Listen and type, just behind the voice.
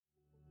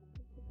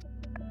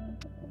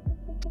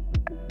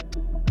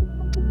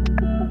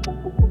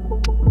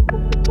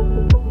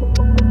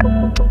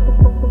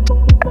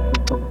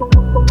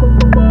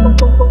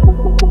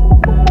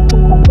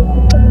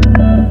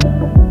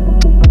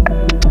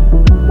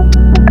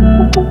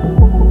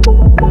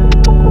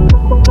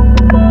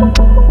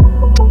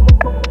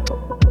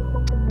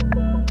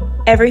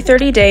Every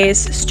 30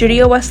 days,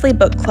 Studio Wesley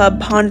Book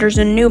Club ponders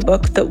a new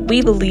book that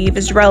we believe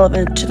is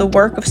relevant to the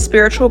work of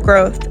spiritual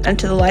growth and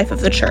to the life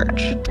of the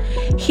church.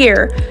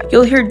 Here,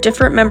 you'll hear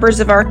different members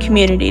of our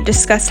community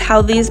discuss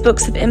how these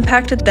books have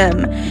impacted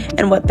them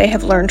and what they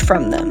have learned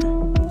from them.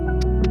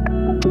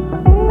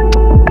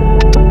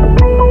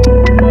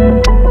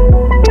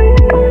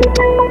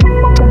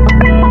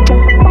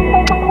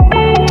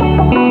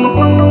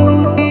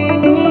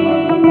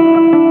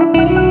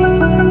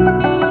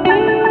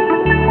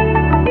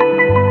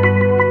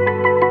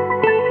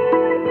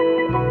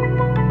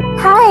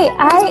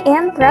 I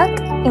am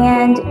Brooke,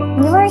 and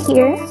you are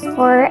here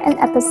for an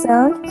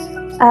episode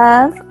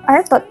of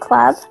our book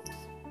club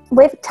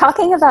with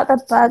talking about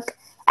the book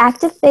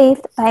Act of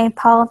Faith by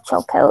Paul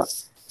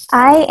Chilcote.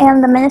 I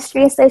am the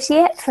Ministry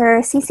Associate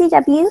for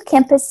CCW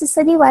Campus to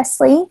City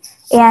Wesley,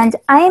 and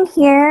I am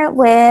here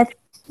with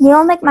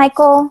Neil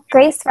McMichael,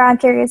 Grace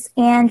Rogers,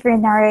 and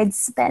Renard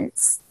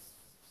Spence.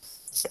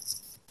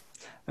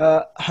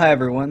 Hi,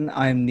 everyone.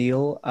 I'm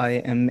Neil. I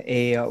am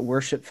a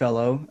worship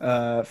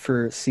fellow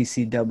for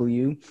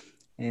CCW.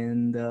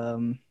 And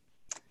I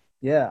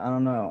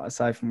don't know.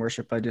 Aside from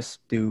worship, I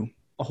just do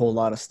a whole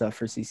lot of stuff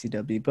for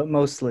CCW, but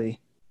mostly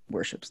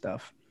worship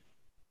stuff.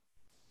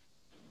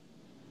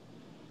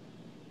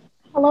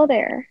 Hello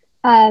there.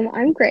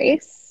 I'm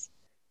Grace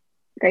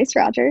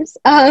Rogers,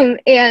 and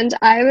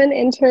I'm an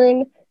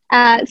intern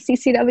at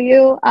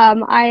CCW.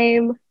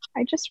 I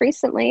just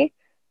recently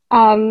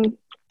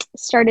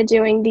started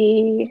doing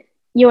the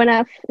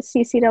UNF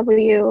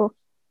CCW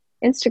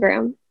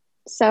Instagram,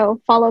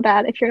 so follow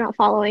that if you're not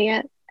following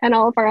it, and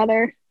all of our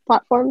other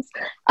platforms.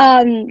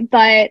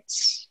 But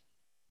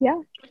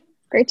yeah,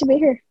 great to be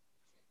here.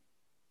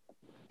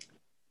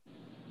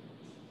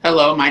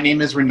 Hello, my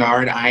name is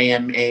Renard. I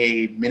am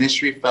a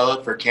ministry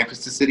fellow for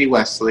Campus to City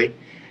Wesley,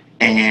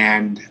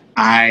 and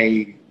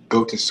I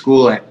go to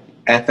school at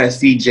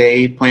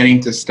FSCJ, planning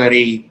to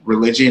study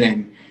religion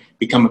and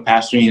become a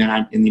pastor in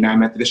the United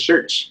Methodist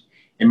Church.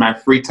 In my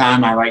free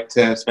time, I like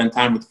to spend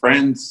time with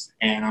friends,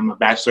 and I'm a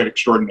bachelor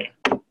extraordinaire.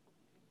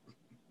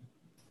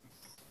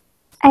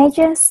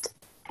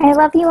 I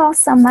love you all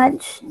so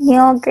much,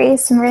 Neil,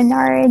 Grace, and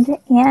Renard,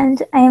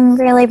 and I'm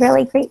really,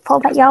 really grateful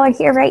that y'all are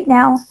here right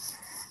now.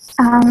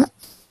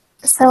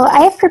 So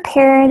I have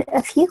prepared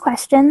a few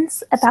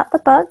questions about the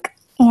book,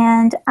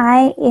 and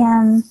I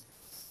am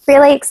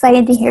really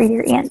excited to hear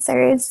your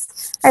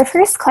answers. Our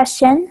first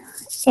question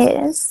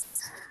is,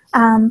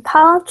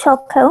 Paul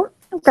Chilcote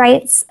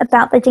writes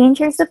about the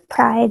dangers of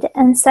pride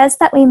and says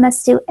that we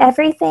must do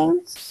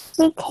everything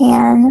we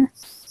can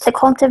to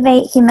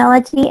cultivate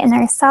humility in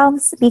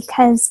ourselves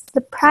because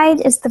the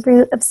pride is the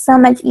root of so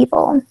much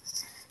evil.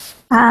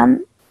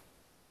 And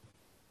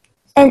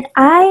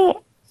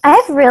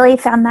I've really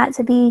found that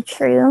to be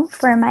true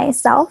for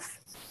myself.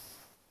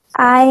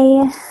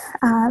 I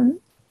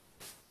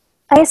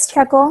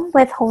struggle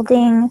with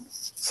holding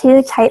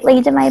too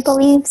tightly to my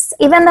beliefs,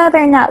 even though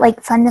they're not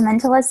like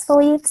fundamentalist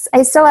beliefs.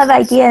 I still have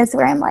ideas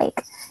where I'm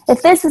like,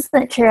 if this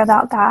isn't true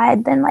about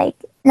God, then like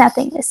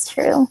nothing is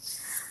true.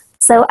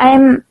 So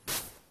I'm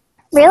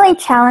really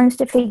challenged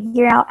to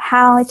figure out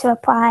how to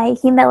apply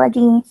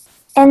humility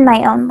in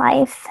my own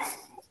life.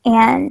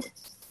 And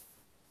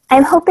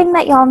I'm hoping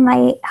that y'all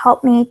might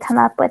help me come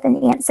up with an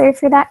answer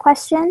for that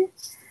question.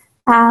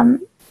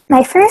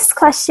 My first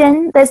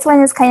question, this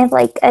one is kind of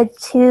like a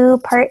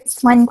 2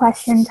 parts, 1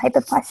 question type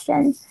of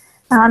question,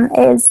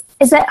 is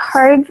it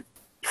hard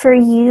for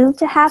you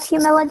to have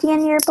humility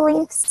in your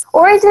beliefs?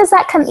 Or does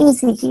that come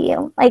easy to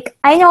you? Like,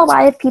 I know a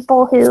lot of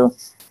people who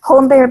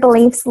hold their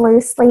beliefs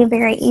loosely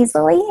very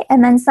easily,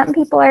 and then some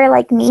people are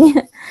like me,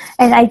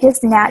 and I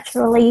just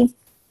naturally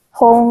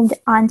hold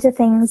onto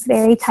things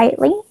very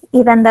tightly,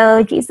 even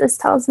though Jesus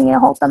tells me to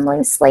hold them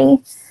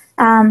loosely.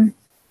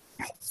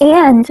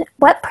 And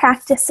what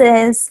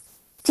practices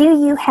do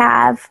you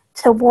have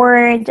to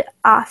ward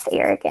off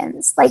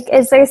arrogance? Like,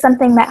 is there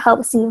something that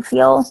helps you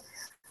feel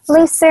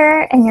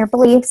looser and your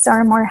beliefs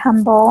are more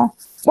humble?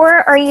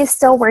 Or are you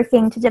still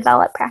working to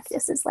develop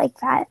practices like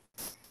that?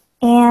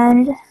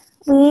 And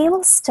we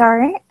will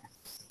start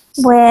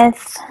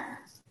with,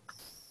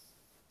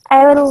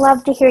 I would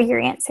love to hear your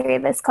answer to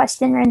this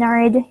question,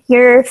 Renard.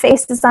 Your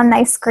face is on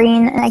my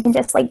screen, and I can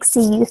just like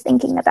see you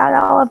thinking about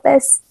all of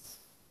this.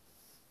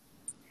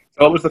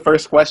 What was the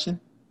first question?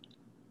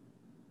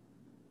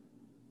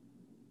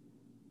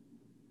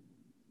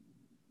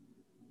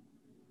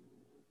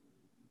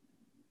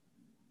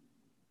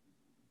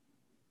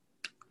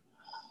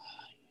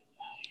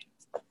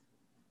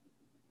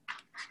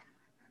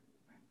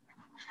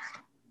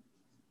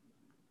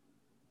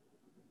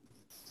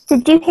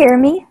 Did you hear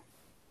me?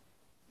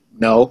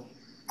 No.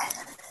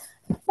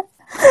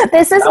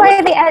 This is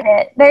why they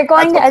edit. They're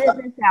going to edit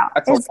this out.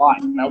 That's a lot.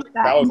 That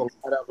was a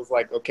lot. I was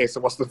like, okay, so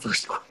what's the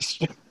first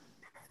question?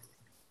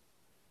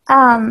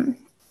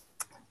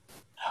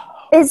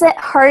 Is it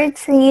hard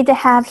for you to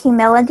have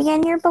humility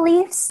in your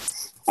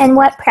beliefs? And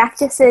what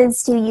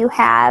practices do you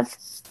have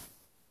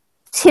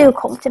to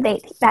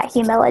cultivate that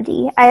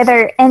humility,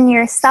 either in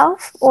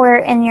yourself or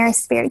in your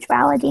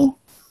spirituality?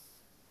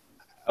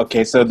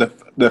 Okay, so the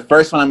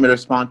first one I'm going to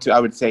respond to, I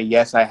would say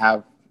yes. I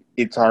have.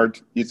 It's hard.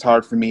 It's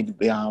hard for me to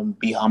be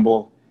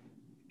humble,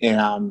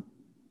 and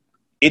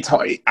it's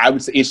hard. I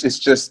would say it's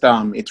just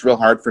it's real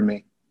hard for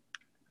me,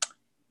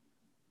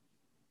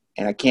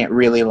 and I can't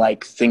really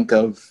like think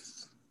of.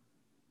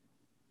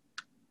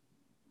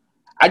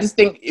 I just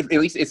think at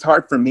least it's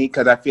hard for me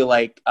because I feel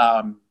like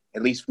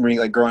at least for me,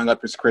 like growing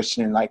up as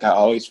Christian, like I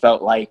always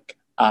felt like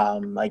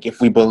if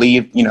we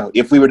believe,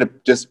 if we were to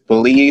just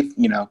believe,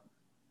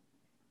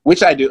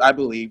 which I do, I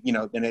believe,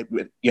 then it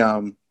would,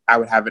 I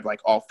would have it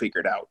like all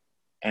figured out.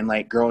 And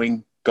like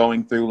going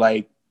through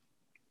like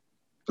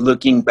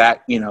looking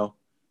back,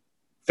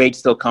 faith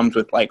still comes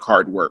with like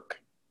hard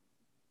work,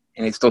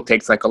 and it still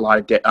takes like a lot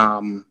of,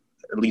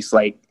 at least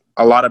like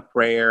a lot of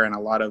prayer and a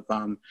lot of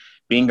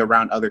being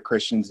around other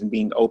Christians and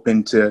being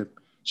open to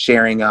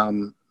sharing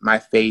my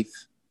faith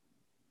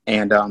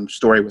and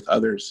story with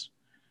others.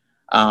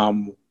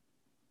 One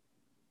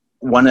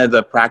of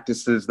the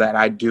practices that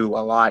I do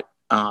a lot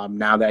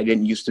now that I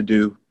didn't used to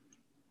do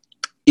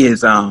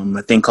is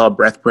a thing called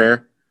breath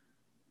prayer.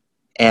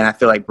 And I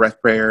feel like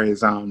breath prayer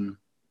is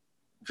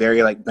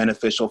very like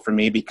beneficial for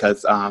me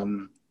because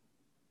my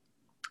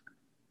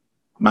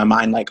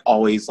mind is like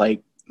always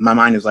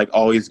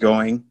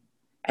going.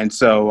 And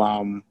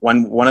so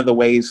one of the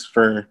ways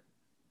for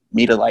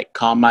me to like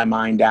calm my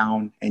mind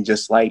down and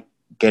just like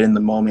get in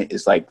the moment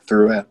is like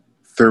through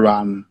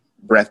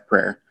breath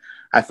prayer.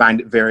 I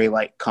find it very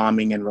like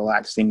calming and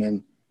relaxing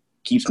and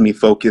keeps me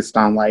focused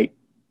on God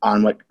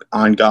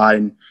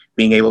and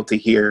being able to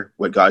hear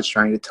what God's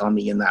trying to tell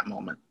me in that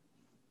moment.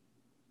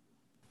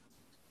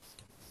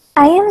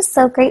 I am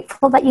so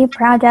grateful that you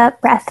brought up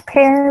breath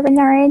prayer,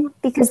 Bernard,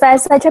 because that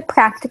is such a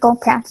practical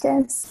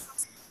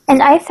practice.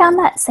 And I found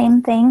that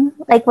same thing.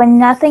 Like when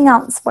nothing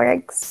else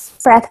works,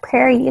 breath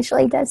prayer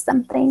usually does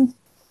something.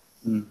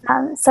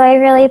 So I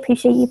really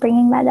appreciate you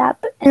bringing that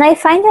up. And I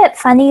find it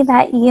funny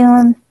that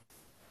you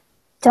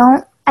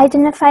don't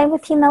identify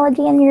with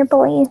humility in your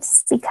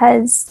beliefs,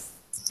 because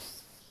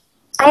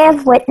I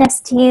have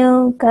witnessed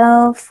you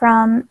go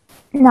from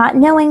not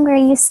knowing where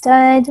you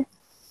stood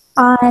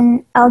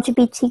on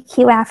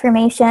LGBTQ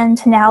affirmation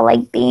to now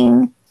like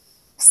being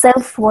so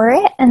for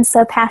it and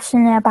so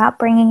passionate about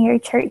bringing your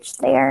church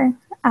there.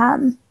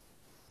 And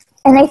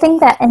I think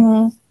that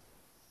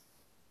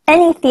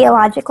any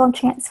theological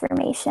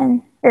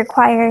transformation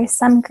requires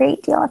some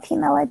great deal of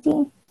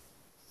humility.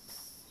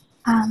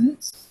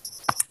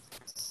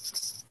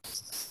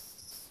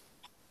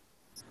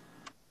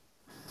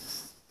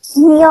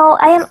 Neil,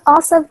 I am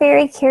also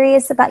very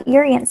curious about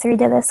your answer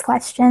to this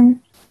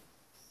question.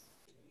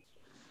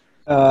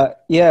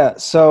 Yeah,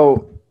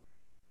 so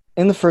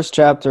in the first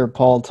chapter,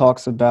 Paul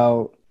talks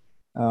about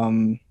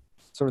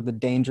sort of the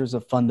dangers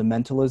of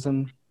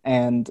fundamentalism,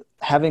 and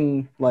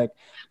having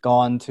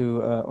gone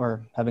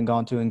to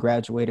and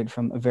graduated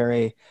from a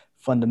very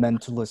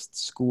fundamentalist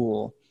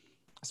school,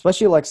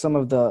 especially like some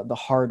of the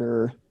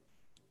harder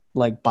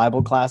like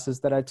Bible classes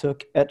that I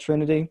took at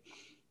Trinity.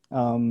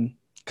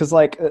 Because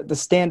the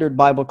standard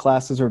Bible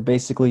classes are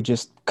basically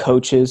just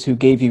coaches who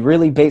gave you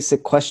really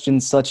basic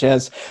questions such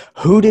as,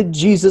 who did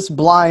Jesus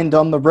blind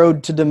on the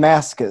road to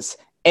Damascus?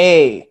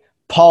 A,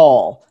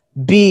 Paul.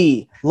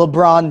 B,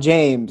 LeBron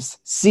James.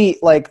 C,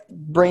 like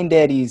brain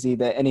dead easy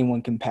that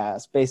anyone can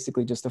pass.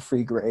 Basically just a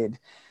free grade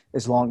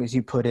as long as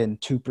you put in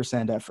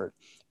 2% effort.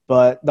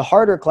 But the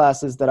harder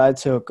classes that I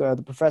took,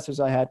 the professors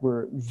I had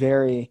were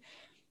very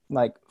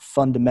like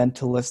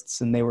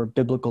fundamentalists, and they were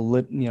biblical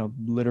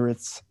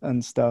literates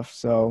and stuff.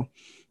 So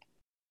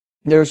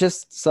there was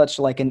just such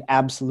like an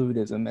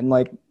absolutism, and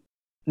like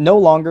no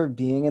longer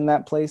being in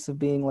that place of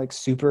being like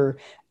super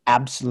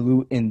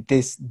absolute in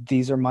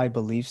these are my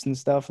beliefs and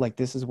stuff, like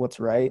this is what's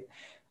right.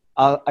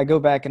 I go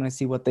back and I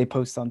see what they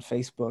post on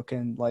Facebook,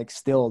 and like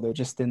still they're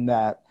just in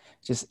that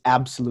just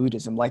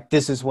absolutism, like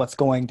this is what's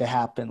going to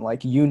happen,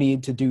 like you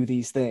need to do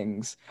these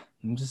things.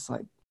 I'm just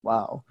like,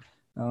 wow.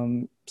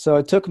 So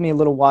it took me a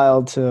little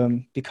while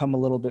to become a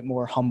little bit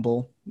more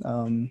humble,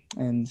 and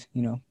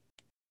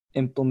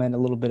implement a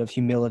little bit of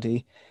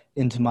humility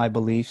into my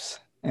beliefs.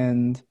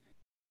 And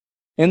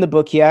in the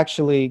book, he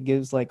actually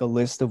gives like a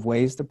list of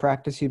ways to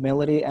practice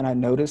humility, and I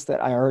noticed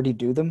that I already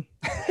do them.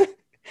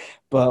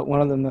 But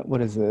one of them,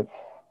 what is it?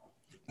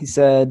 He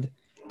said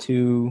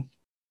to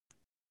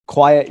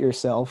quiet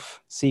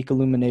yourself, seek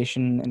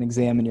illumination, and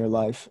examine your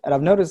life. And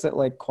I've noticed that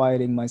like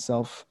quieting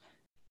myself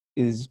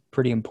is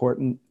pretty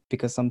important,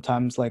 because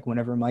sometimes like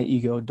whenever my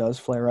ego does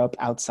flare up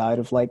outside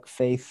of like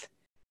faith,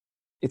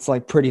 it's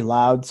like pretty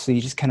loud. So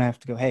you just kind of have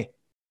to go, hey,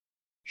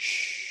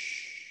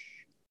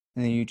 shh.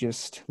 And then you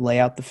just lay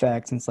out the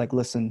facts, and it's like,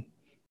 listen,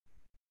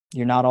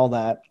 you're not all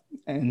that.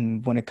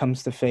 And when it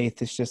comes to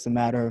faith, it's just a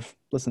matter of,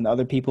 listen,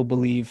 other people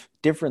believe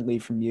differently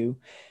from you.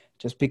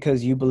 Just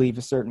because you believe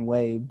a certain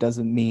way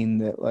doesn't mean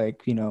that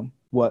like,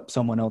 what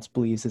someone else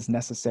believes is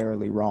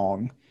necessarily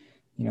wrong.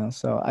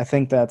 So I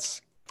think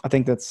that's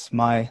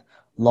my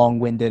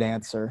long-winded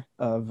answer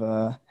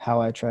of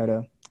how I try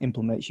to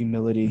implement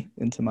humility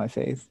into my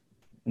faith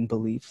and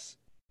beliefs.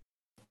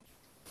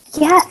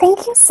 Yeah,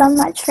 thank you so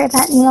much for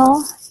that,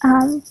 Neil.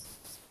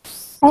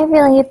 I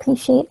really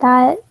appreciate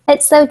that.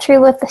 It's so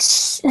true with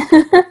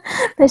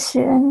the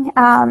shooting.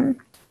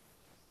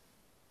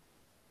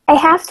 I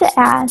have to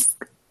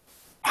ask,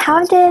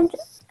 how did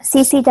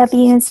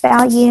CCW's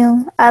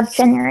value of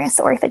generous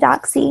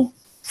orthodoxy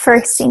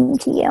first seem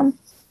to you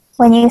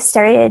when you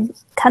started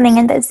coming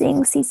and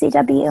visiting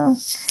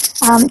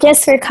CCW?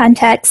 Just for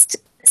context,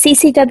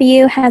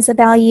 CCW has a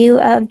value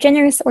of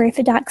generous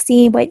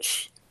orthodoxy,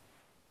 which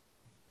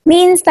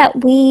means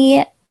that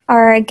we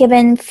are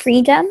given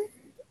freedom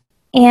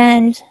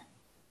and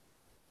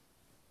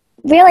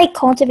really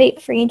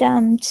cultivate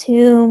freedom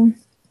to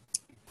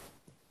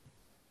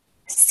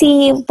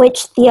see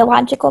which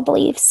theological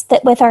beliefs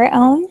fit with our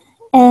own,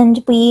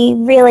 and we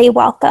really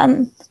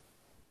welcome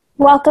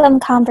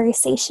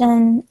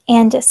conversation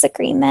and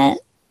disagreement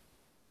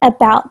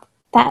about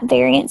that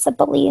variance of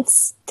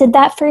beliefs. Did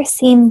that first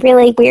seem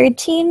really weird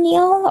to you,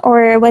 Neil,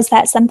 or was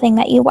that something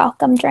that you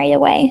welcomed right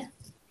away?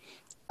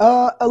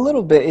 A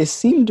little bit. It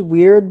seemed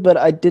weird, but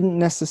I didn't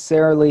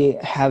necessarily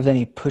have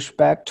any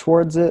pushback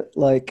towards it.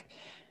 Like,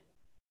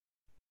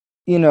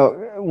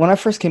 when I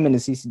first came into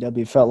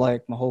CCW, it felt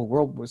like my whole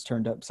world was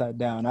turned upside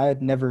down. I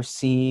had never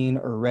seen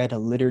or read a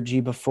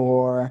liturgy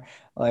before.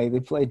 Like, they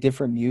played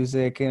different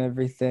music and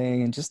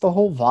everything, and just the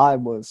whole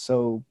vibe was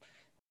so,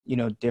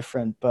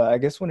 different. But I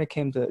guess when it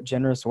came to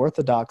generous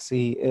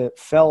orthodoxy, it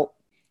felt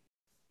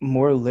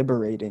more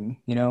liberating,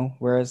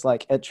 whereas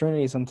like at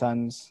Trinity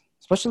sometimes,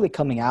 especially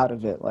coming out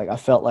of it, like I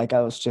felt like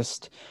I was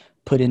just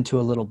put into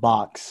a little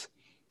box.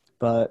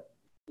 But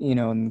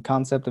in the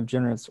concept of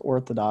generous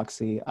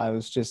orthodoxy, I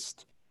was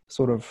just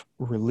sort of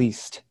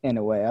released in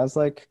a way. I was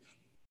like,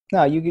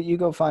 no, you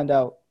go find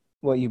out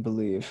what you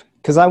believe,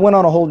 because I went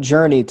on a whole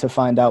journey to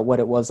find out what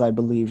it was I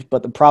believed,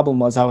 but the problem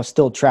was I was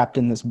still trapped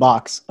in this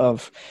box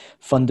of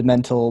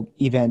fundamental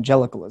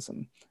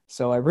evangelicalism,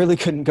 so I really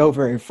couldn't go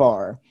very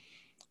far.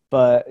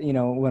 But,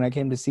 when I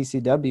came to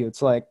CCW,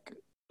 it's like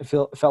it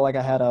felt like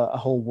I had a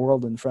whole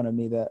world in front of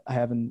me that I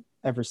haven't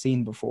ever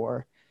seen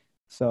before.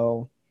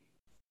 So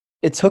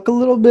it took a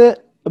little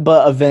bit,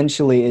 but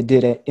eventually it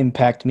did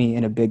impact me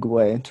in a big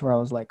way to where I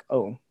was like,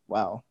 oh,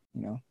 wow,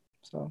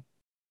 so.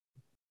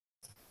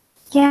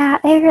 Yeah,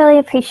 I really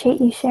appreciate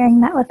you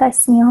sharing that with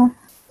us, Neil.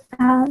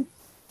 And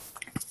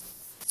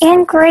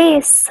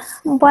Grace,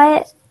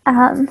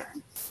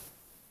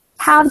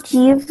 how do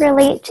you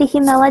relate to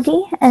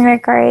humility in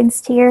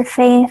regards to your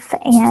faith?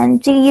 And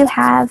do you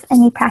have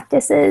any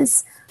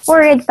practices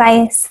or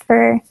advice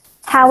for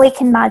how we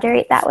can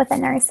moderate that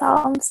within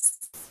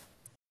ourselves?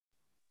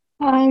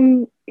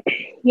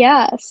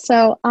 Yeah,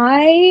 so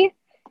I'm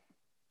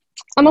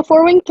a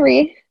 4-wing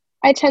 3.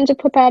 I tend to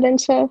put that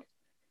into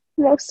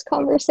most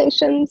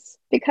conversations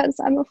because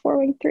I'm a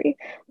 4-wing 3.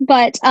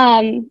 But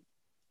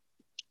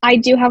I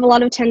do have a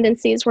lot of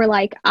tendencies where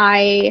like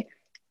I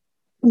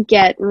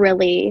get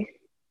really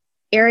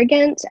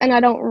arrogant and I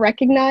don't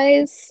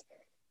recognize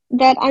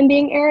that I'm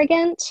being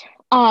arrogant.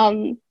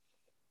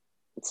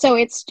 So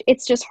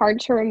it's just hard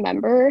to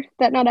remember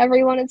that not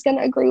everyone is going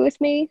to agree with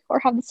me or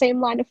have the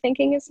same line of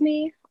thinking as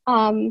me.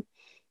 And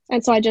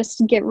so I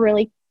just get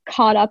really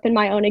caught up in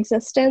my own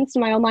existence,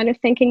 my own line of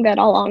thinking, that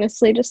I'll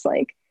honestly just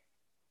like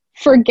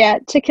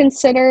forget to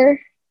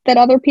consider that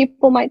other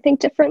people might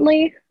think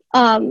differently,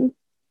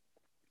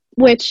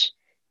 which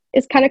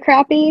is kind of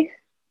crappy,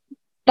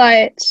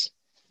 but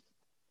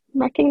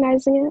I'm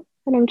recognizing it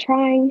and I'm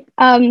trying.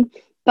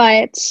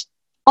 But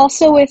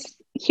also with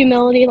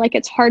humility, like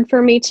it's hard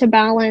for me to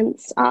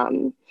balance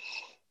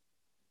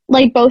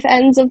like both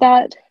ends of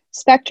that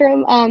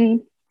spectrum.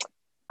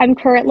 I'm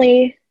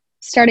currently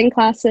starting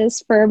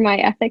classes for my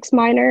ethics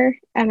minor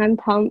and I'm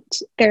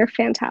pumped. They're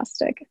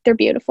fantastic. They're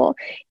beautiful.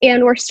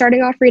 And we're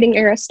starting off reading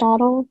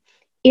Aristotle,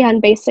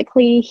 and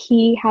basically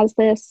he has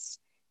this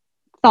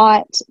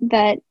thought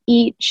that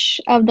each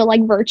of the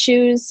like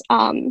virtues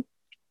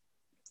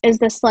is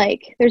this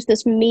like there's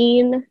this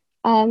mean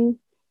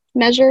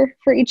measure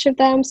for each of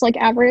them, so like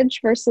average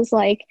versus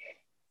like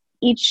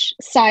each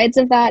sides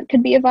of that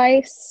could be a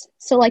vice.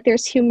 So like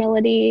there's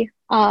humility,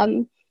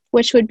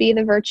 which would be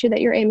the virtue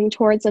that you're aiming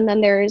towards, and then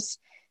there's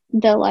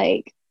the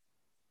like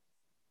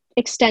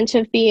extent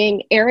of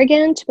being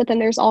arrogant, but then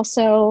there's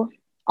also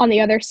on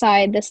the other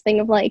side this thing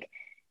of like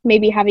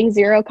maybe having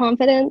zero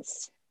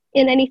confidence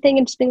in anything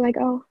and just being like,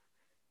 oh,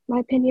 my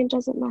opinion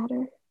doesn't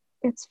matter,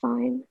 it's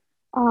fine.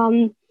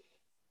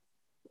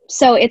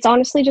 So it's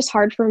honestly just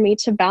hard for me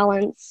to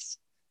balance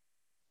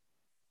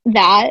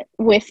that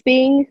with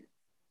being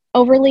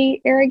overly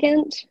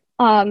arrogant.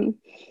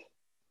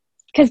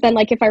 Because then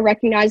like if I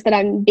recognize that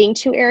I'm being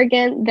too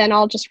arrogant, then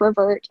I'll just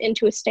revert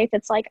into a state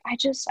that's like, I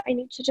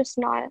need to just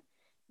not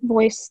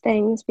voice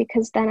things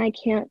because then I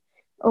can't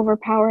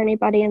overpower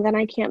anybody and then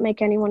I can't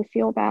make anyone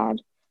feel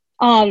bad.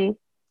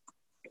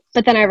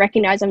 But then I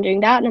recognize I'm doing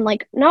that and I'm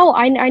like, no,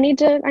 I need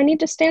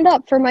to stand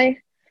up for my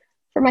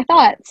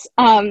thoughts.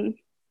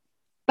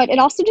 But it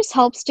also just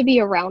helps to be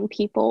around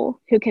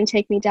people who can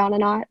take me down a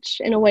notch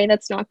in a way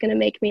that's not going to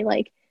make me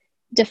like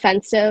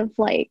defensive.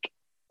 Like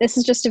this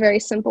is just a very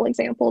simple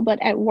example,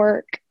 but at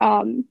work,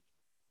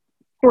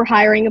 we're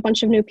hiring a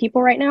bunch of new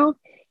people right now.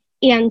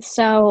 And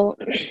so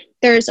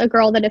there's a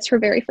girl that it's her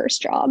very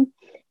first job.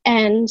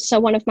 And so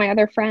one of my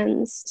other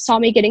friends saw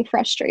me getting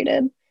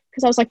frustrated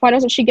because I was like, why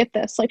doesn't she get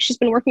this? Like, she's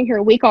been working here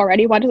a week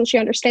already. Why doesn't she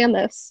understand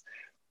this?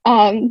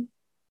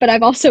 But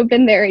I've also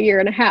been there a year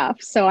and a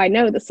half, so I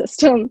know the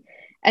system.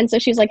 And so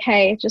she's like,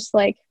 hey, just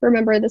like,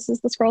 remember, this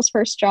is this girl's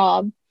first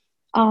job.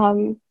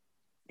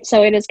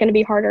 So it is going to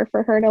be harder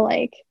for her to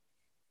like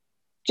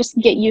just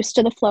get used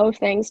to the flow of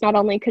things, not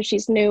only because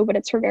she's new, but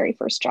it's her very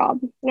first job.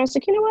 And I was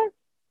like, you know what?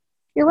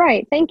 You're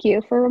right. Thank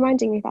you for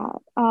reminding me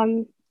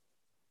that.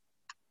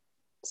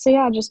 So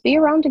yeah, just be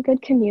around a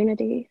good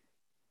community.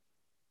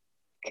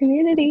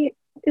 Community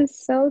is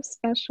so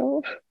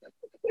special.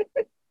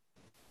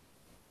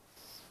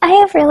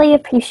 I really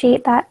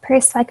appreciate that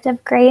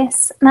perspective,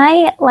 Grace.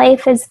 My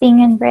life is being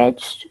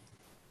enriched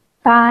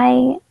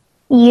by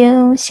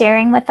you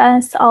sharing with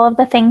us all of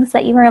the things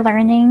that you are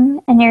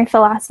learning in your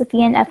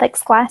philosophy and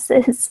ethics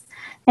classes,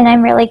 and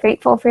I'm really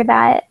grateful for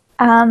that.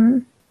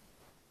 And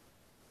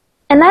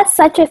that's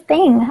such a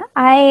thing.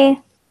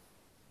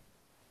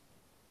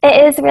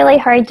 It is really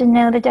hard to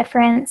know the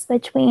difference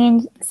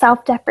between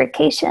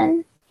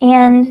self-deprecation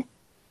and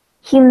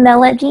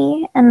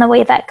humility and the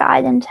way that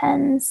God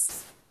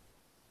intends.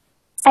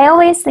 I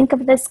always think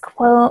of this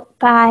quote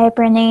by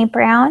Brené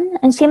Brown,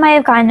 and she might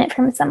have gotten it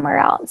from somewhere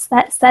else,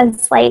 that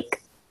says,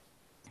 like,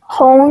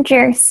 hold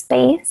your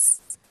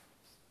space,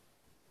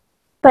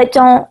 but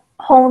don't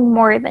hold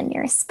more than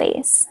your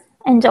space,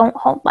 and don't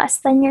hold less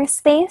than your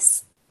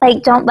space.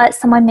 Like, don't let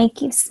someone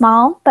make you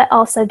small, but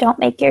also don't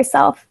make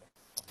yourself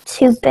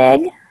too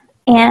big.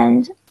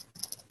 And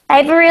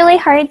I have a really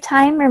hard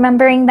time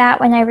remembering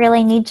that when I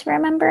really need to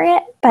remember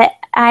it, but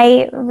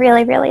I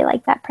really, really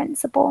like that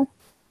principle.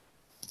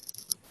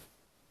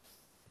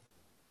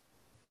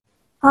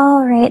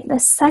 All right, the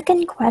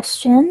second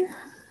question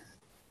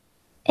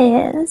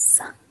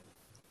is,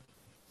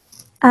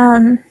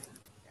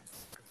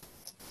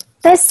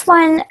 this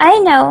one, I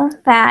know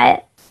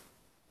that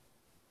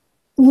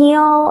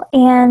Neil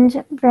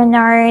and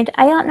Bernard,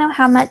 I don't know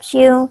how much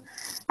you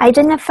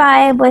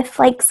identify with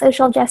like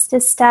social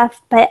justice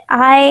stuff, but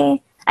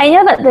I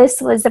know that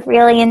this was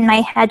really in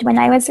my head when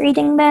I was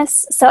reading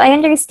this, so I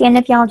understand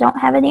if y'all don't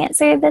have an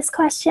answer to this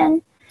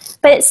question,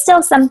 but it's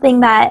still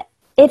something that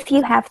if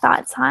you have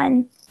thoughts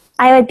on,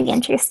 I would be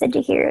interested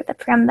to hear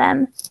from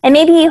them. And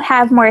maybe you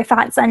have more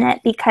thoughts on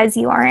it because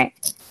you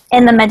aren't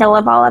in the middle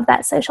of all of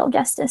that social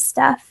justice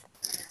stuff.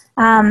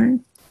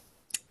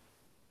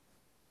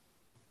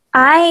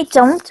 I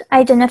don't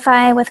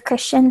identify with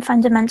Christian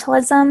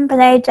fundamentalism, but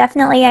I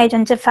definitely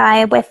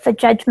identify with the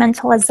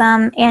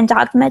judgmentalism and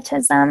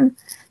dogmatism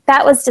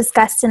that was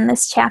discussed in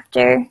this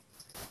chapter.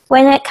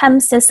 When it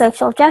comes to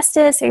social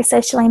justice or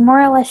socially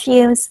moral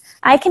issues,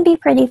 I can be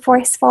pretty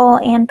forceful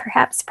and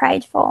perhaps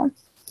prideful.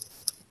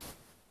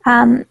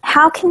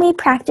 How can we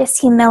practice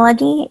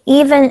humility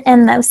even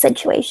in those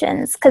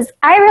situations? Because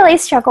I really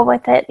struggle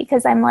with it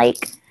because I'm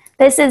like,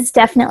 this is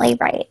definitely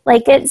right.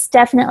 Like, it's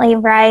definitely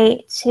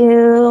right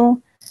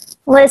to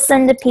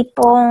listen to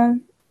people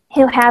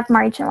who have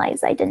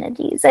marginalized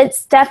identities.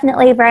 It's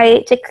definitely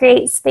right to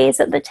create space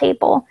at the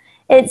table.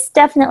 It's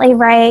definitely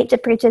right to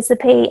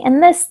participate in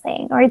this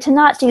thing or to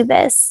not do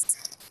this.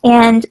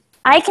 And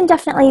I can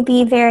definitely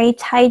be very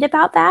tight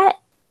about that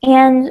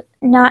and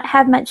not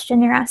have much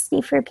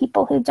generosity for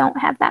people who don't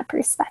have that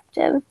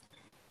perspective.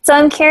 So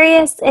I'm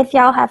curious if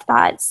y'all have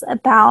thoughts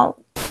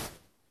about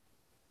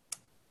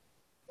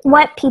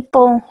what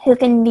people who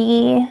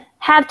can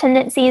have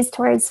tendencies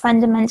towards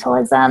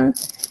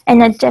fundamentalism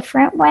in a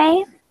different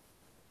way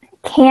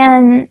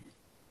can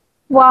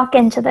walk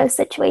into those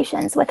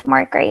situations with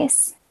more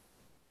grace.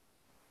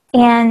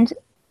 And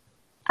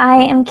I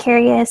am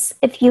curious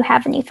if you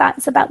have any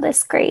thoughts about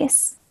this,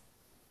 Grace.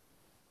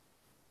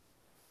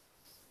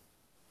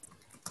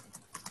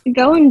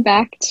 Going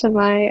back to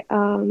my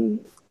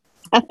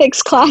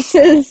ethics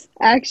classes,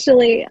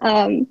 actually,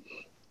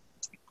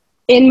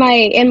 in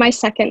my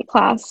second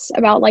class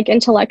about like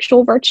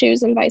intellectual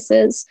virtues and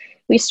vices,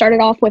 we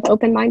started off with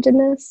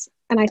open-mindedness,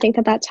 and I think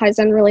that ties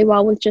in really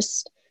well with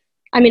just,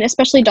 I mean,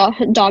 especially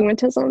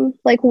dogmatism.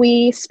 Like,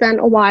 we spent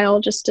a while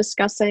just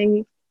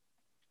discussing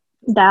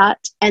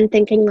that and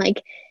thinking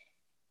like,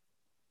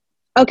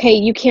 okay,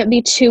 you can't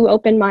be too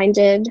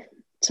open-minded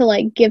to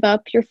like give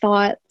up your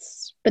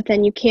thoughts, but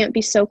then you can't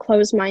be so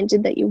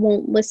closed-minded that you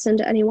won't listen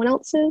to anyone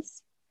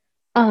else's.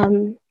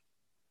 And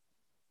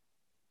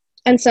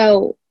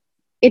so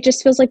it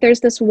just feels like there's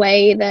this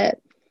way that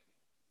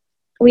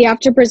we have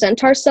to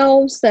present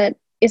ourselves that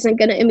isn't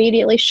going to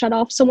immediately shut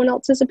off someone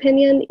else's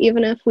opinion,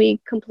 even if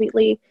we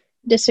completely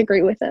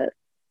disagree with it.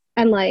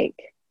 And like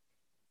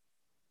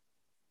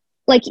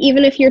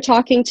even if you're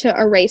talking to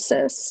a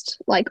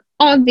racist, like,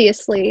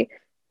 obviously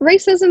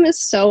racism is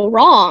so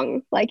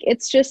wrong. Like,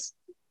 it's just,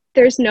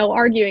 there's no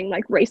arguing,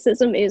 like,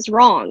 racism is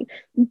wrong.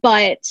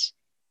 But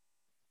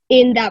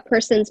in that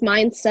person's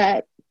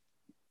mindset,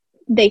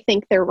 they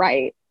think they're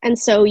right. And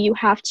so you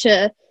have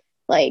to,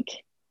 like,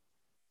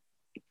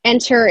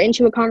 enter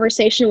into a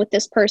conversation with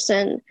this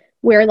person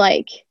where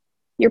like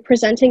you're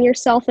presenting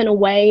yourself in a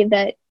way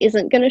that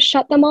isn't going to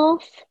shut them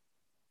off.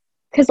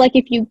 Because like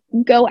if you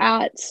go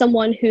at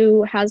someone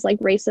who has like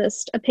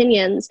racist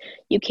opinions,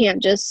 you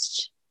can't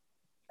just,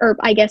 or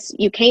I guess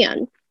you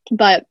can,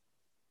 but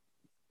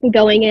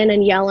going in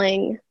and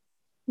yelling,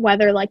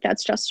 whether like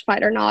that's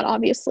justified or not,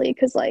 obviously,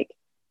 because like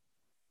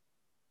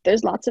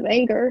there's lots of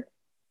anger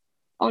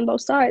on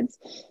both sides.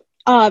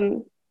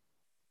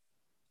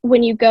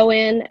 When you go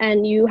in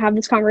and you have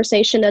this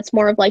conversation that's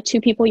more of like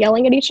two people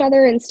yelling at each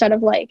other instead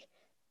of like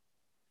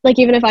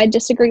even if I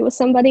disagree with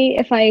somebody,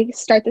 if I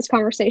start this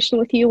conversation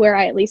with you where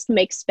I at least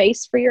make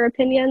space for your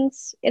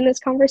opinions in this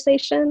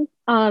conversation,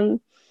 then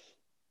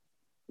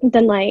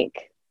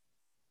like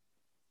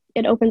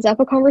it opens up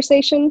a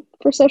conversation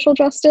for social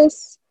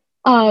justice,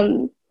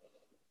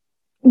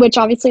 which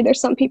obviously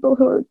there's some people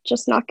who are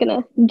just not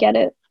gonna get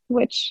it,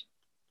 which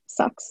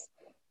sucks.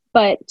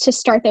 But to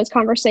start those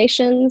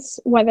conversations,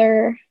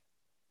 whether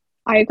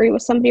I agree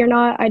with somebody or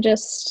not, I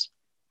just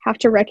have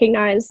to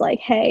recognize like,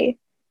 hey,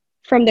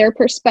 from their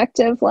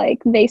perspective,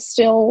 like they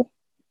still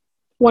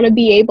want to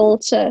be able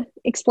to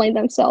explain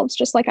themselves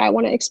just like I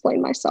want to explain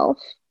myself.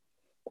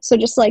 So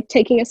just like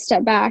taking a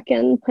step back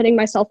and putting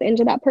myself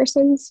into that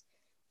person's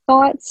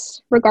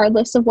thoughts,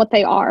 regardless of what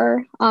they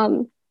are.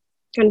 I'm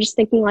just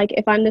thinking like,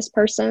 if I'm this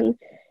person,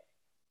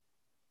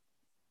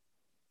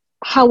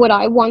 how would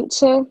I want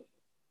to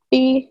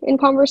be in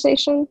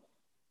conversation,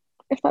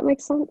 if that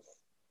makes sense?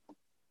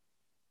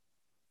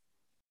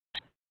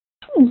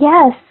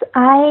 Yes,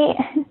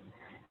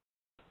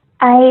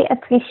 I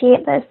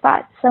appreciate those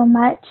thoughts so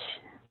much.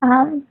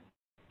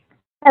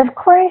 Of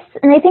course,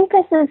 and I think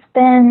this has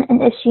been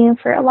an issue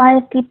for a lot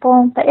of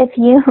people, but if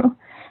you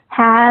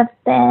have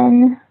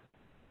been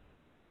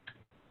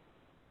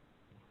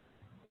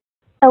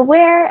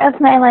aware of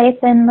my life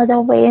in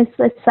little ways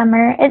this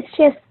summer, it's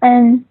just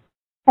been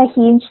a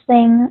huge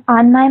thing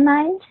on my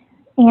mind.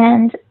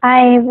 And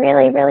I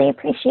really, really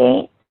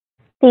appreciate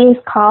these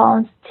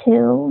calls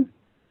to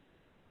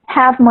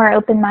have more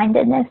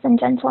open-mindedness and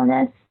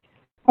gentleness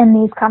in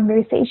these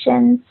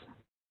conversations.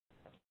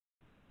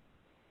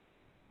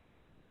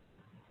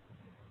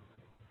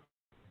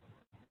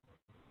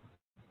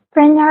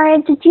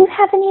 Bernard, did you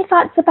have any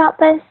thoughts about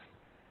this?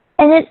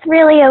 And it's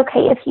really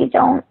okay if you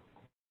don't.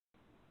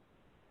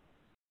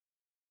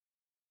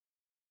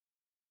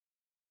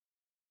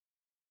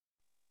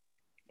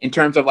 In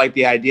terms of like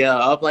the idea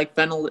of like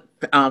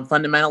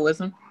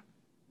fundamentalism?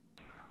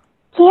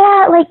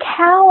 Yeah, like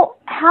how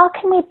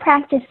can we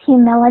practice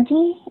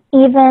humility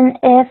even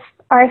if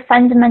our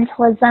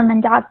fundamentalism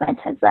and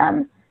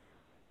dogmatism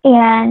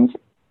and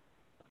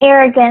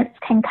arrogance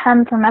can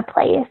come from a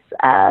place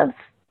of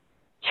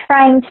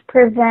trying to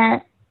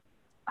prevent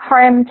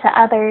harm to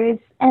others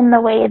in the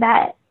way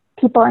that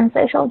people in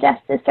social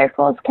justice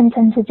circles can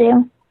tend to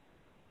do?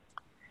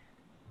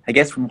 I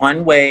guess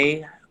one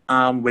way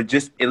would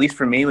just, at least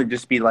for me, would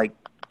just be like,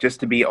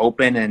 just to be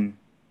open and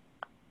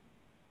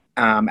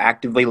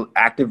actively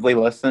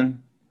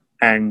listen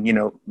and, you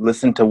know,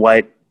 listen to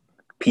what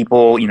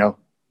people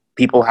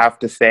have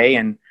to say.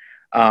 And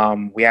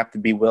we have to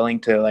be willing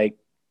to like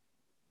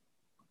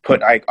put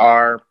like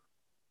our,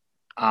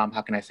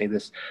 how can I say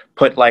this?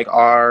 Put like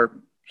our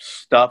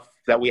stuff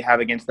that we have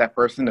against that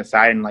person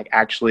aside and like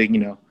actually, you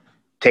know,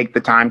 take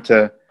the time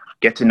to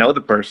get to know the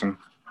person.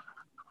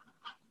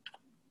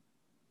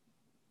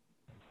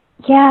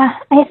 Yeah,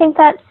 I think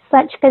that's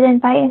such good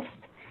advice,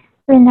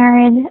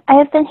 Renard. I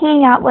have been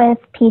hanging out with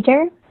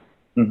Peter,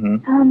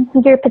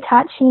 Peter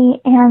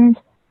Patachi, and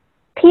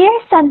Peter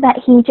said that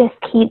he just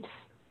keeps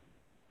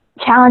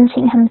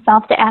challenging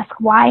himself to ask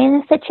why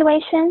in a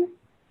situation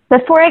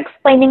before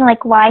explaining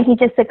like why he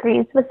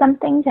disagrees with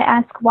something, to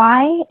ask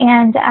why.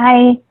 And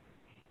I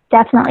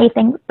definitely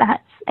think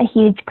that's a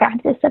huge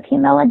practice of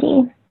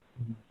humility.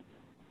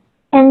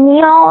 And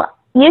Neil,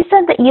 you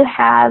said that you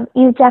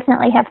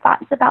definitely have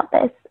thoughts about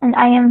this, and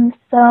I am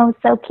so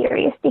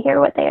curious to hear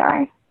what they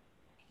are.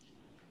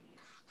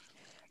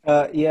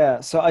 Yeah,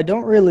 so I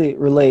don't really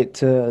relate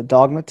to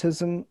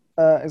dogmatism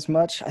as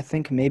much. I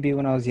think maybe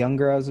when I was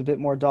younger, I was a bit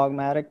more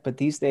dogmatic, but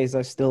these days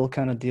I still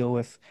kind of deal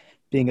with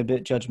being a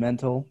bit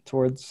judgmental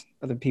towards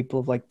other people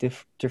of like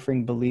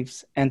differing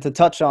beliefs. And to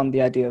touch on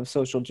the idea of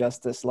social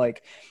justice,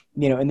 like,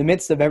 you know, in the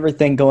midst of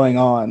everything going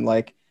on,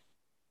 like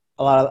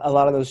a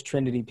lot of those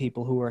Trinity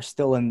people who are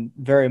still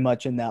very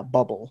much in that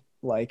bubble,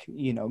 like,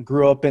 you know,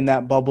 grew up in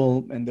that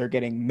bubble and they're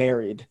getting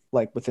married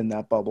like within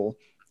that bubble.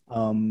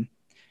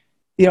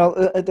 You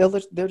know,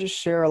 they'll just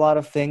share a lot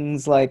of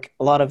things, like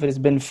a lot of it has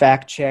been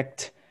fact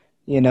checked,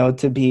 you know,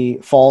 to be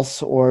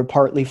false or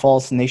partly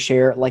false, and they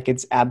share it like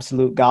it's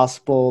absolute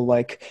gospel.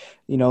 Like,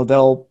 you know,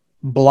 they'll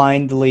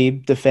blindly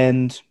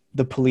defend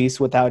the police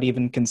without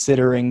even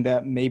considering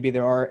that maybe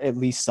there are at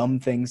least some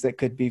things that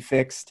could be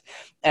fixed.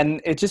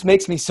 And it just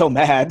makes me so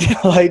mad.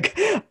 Like,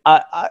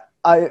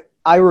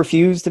 I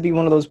refuse to be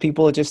one of those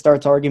people that just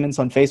starts arguments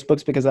on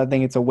Facebooks because I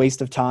think it's a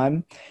waste of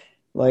time.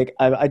 Like,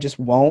 I just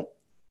won't.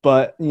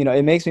 But, you know,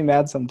 it makes me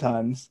mad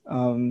sometimes.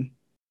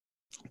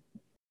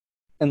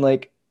 and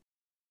like,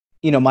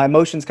 my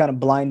emotions kind of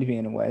blind me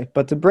in a way.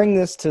 But to bring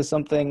this to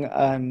something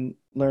I'm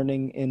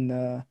learning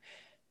in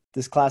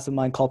this class of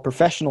mine called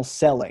professional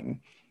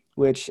selling,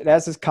 which it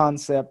has this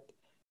concept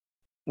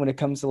when it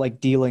comes to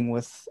like dealing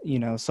with,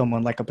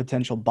 someone like a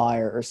potential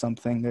buyer or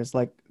something. There's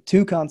like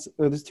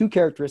there's two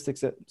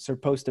characteristics that are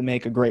supposed to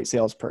make a great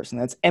salesperson.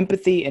 That's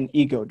empathy and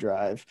ego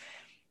drive.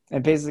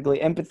 And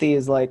basically empathy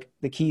is like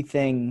the key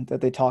thing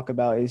that they talk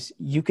about is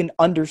you can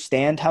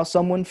understand how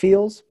someone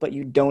feels, but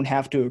you don't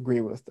have to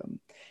agree with them.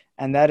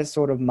 And that is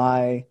sort of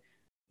my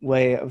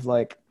way of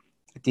like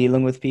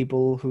dealing with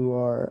people who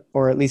are,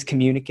 or at least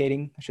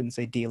communicating. I shouldn't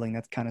say dealing.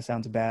 That kind of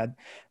sounds bad.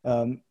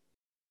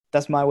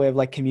 That's my way of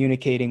like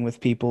communicating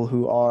with people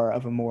who are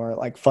of a more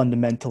like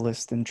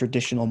fundamentalist and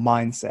traditional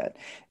mindset,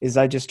 is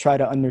I just try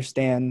to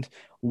understand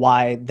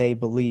why they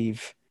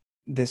believe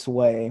this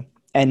way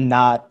and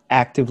not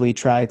actively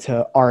try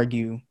to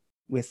argue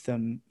with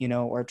them,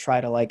 or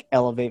try to like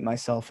elevate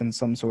myself in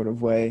some sort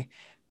of way.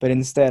 But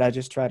instead, I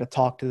just try to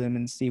talk to them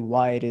and see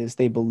why it is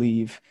they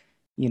believe,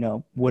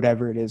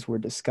 whatever it is we're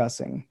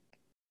discussing.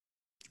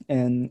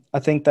 And I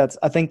think that's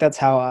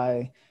how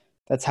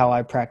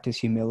I practice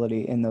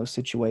humility in those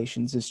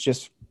situations. It's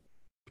just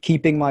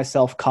keeping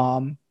myself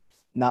calm,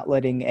 not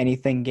letting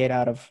anything get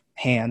out of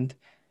hand,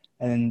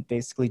 and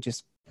basically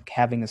just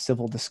having a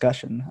civil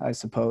discussion, I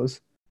suppose.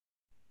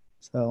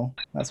 So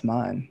that's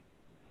mine.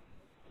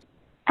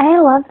 I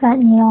love that,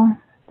 Neil.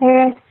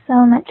 There is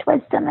so much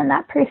wisdom in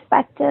that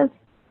perspective.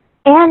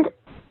 And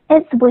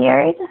it's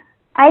weird.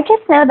 I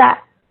just know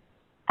that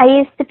I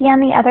used to be on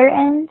the other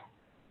end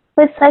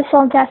with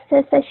social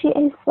justice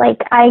issues.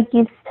 Like, I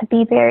used to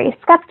be very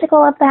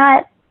skeptical of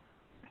that.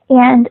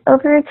 And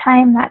over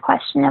time, that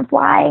question of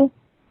why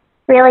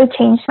really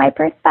changed my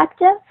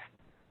perspective.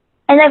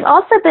 And I've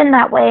also been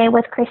that way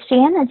with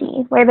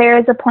Christianity, where there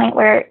is a point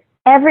where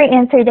every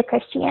answer to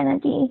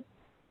Christianity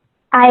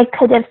I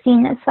could have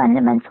seen as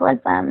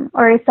fundamentalism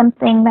or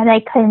something that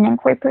I couldn't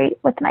incorporate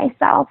with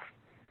myself.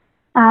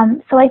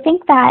 So I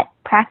think that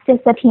practice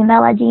of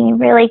humility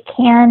really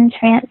can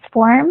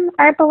transform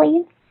our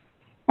beliefs.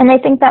 And I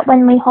think that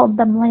when we hold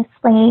them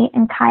loosely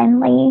and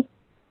kindly,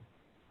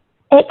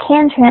 it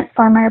can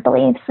transform our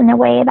beliefs in a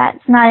way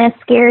that's not as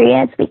scary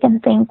as we can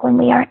think when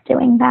we aren't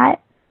doing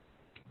that.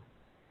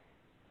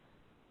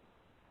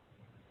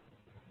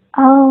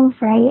 All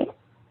right.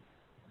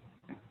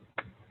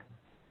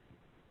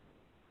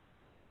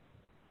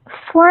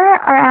 For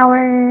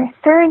our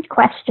third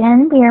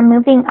question, we are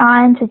moving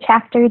on to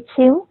chapter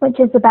 2, which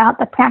is about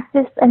the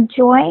practice of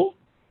joy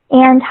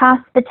and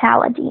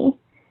hospitality.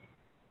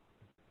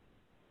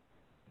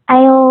 I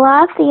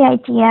love the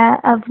idea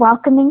of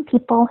welcoming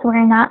people who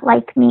are not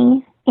like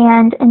me,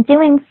 and in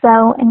doing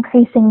so,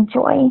 increasing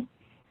joy.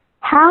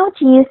 How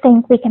do you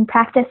think we can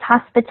practice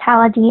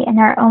hospitality in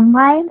our own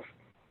lives?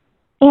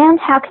 And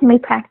how can we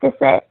practice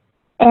it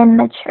in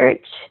the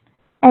church?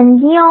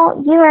 And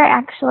Neil, you are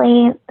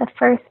actually the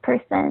first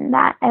person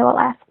that I will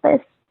ask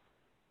this.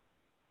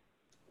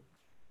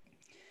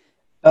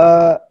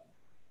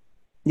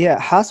 Yeah,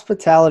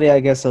 hospitality,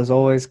 I guess, has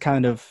always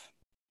kind of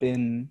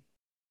been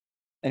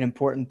an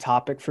important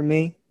topic for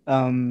me.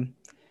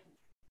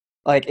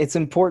 Like, it's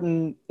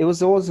important. It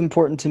was always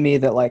important to me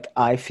that like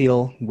I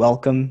feel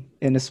welcome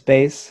in a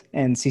space,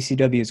 and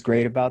CCW is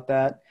great about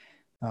that.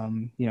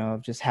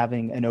 Just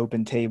having an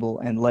open table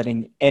and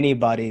letting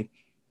anybody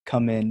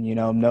come in,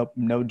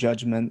 no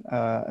judgment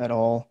at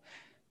all.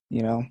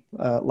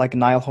 Like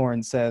Niall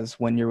Horan says,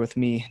 when you're with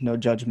me, no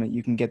judgment.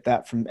 You can get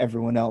that from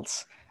everyone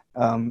else.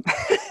 I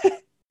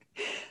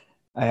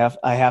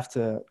have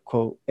to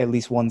quote at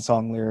least one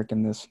song lyric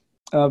in this.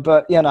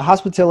 But yeah, no,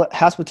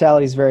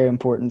 hospitality is very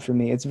important for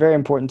me. It's very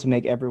important to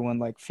make everyone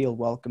like feel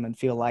welcome and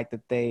feel like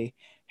that they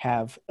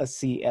have a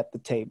seat at the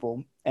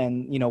table.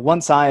 And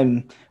once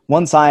I'm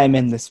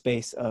in the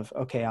space of,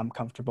 okay, I'm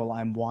comfortable,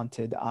 I'm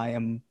wanted, I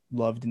am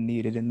loved and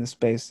needed in this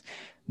space,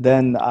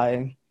 then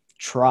I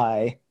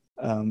try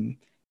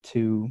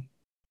to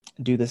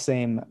do the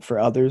same for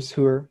others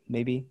who are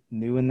maybe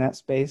new in that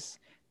space.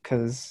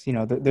 Because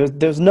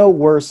there's no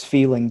worse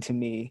feeling to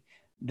me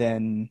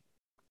than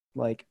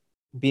like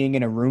being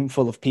in a room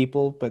full of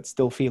people but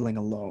still feeling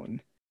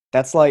alone.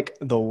 That's like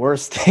the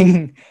worst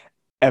thing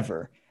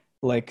ever.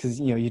 Like, because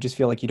you just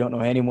feel like you don't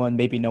know anyone,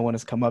 maybe no one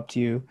has come up to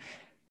you.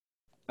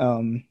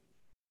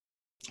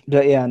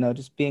 But yeah, no,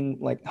 just being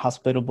like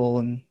hospitable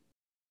and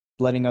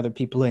letting other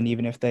people in,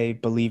 even if they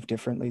believe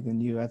differently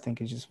than you, I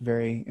think is just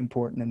very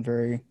important and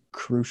very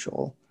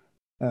crucial,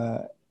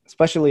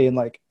 especially in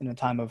a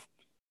time of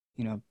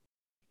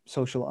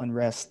social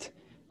unrest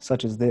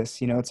such as this.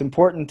 It's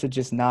important to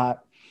just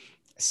not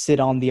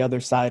sit on the other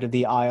side of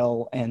the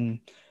aisle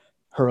and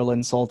hurl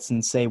insults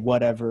and say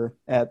whatever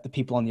at the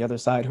people on the other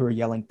side who are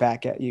yelling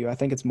back at you. I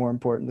think it's more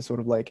important to sort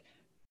of like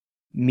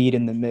meet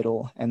in the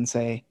middle and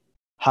say,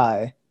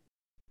 hi,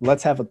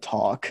 let's have a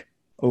talk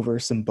over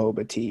some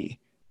boba tea.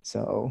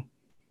 So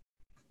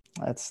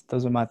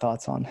those are my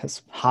thoughts on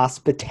his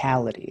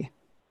hospitality.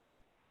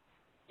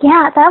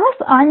 Yeah, that was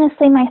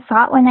honestly my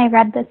thought when I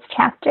read this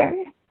chapter.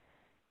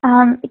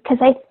 Because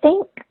I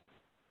think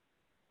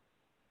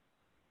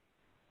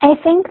I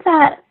think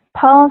that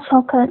Paul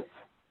Chilcote's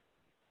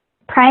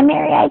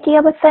primary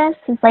idea with this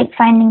is like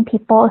finding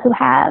people who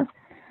have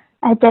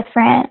a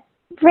different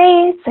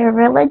race or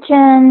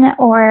religion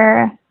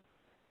or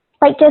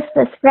like just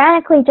this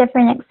radically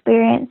different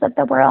experience of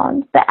the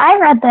world. But I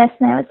read this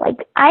and I was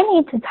like, I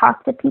need to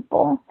talk to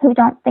people who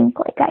don't think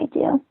like I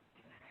do.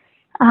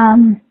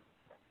 And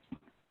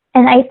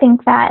I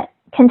think that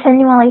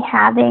continually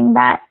having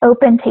that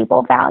open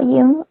table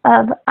value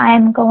of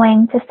I'm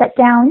going to sit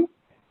down,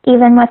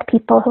 even with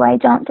people who I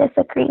don't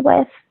disagree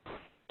with,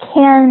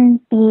 can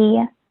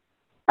be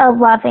a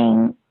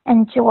loving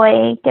and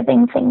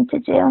joy-giving thing to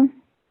do.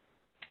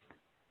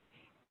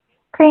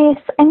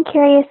 Grace, I'm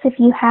curious if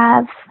you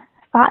have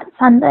thoughts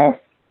on this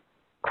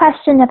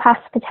question of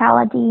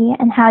hospitality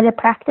and how to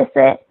practice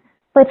it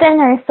within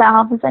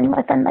ourselves and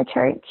within the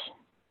church.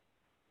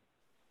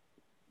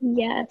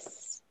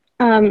 Yes.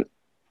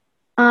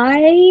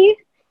 I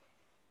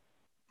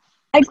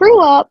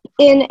grew up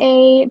in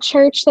a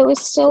church that was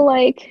still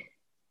like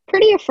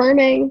pretty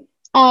affirming.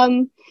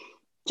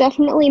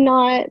 Definitely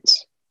not,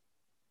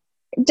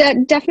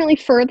 definitely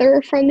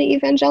further from the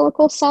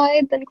evangelical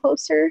side than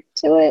closer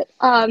to it.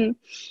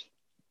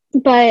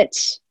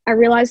 But I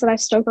realized that I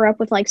still grew up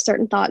with like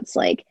certain thoughts,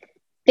 like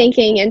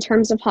thinking in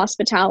terms of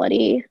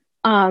hospitality,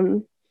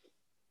 and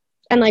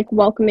like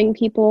welcoming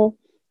people.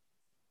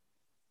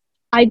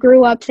 I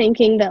grew up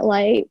thinking that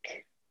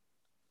like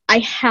I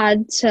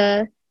had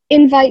to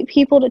invite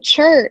people to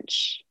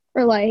church,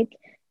 or like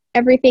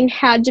everything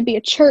had to be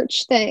a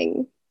church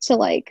thing to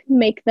like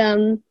make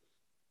them,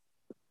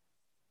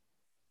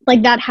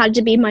 like that had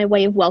to be my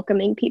way of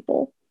welcoming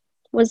people,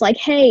 was like,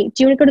 hey,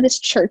 do you want to go to this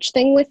church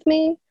thing with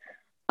me?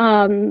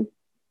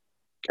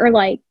 Or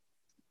like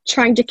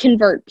trying to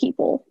convert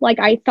people. Like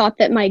I thought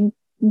that my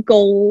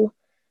goal,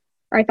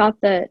 or I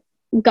thought that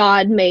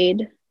God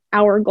made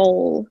our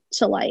goal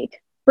to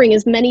like bring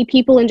as many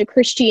people into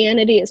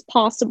Christianity as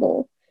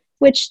possible,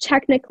 which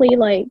technically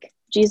like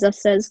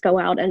Jesus says, go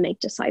out and make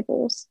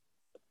disciples.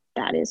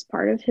 That is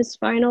part of his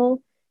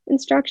final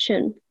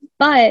instruction.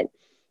 But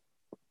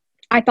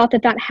I thought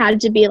that that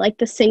had to be like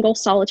the single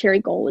solitary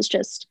goal, was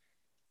just,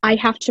 I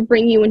have to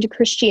bring you into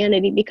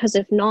Christianity, because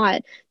if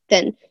not,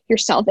 then your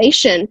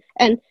salvation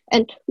and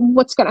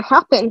what's going to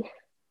happen.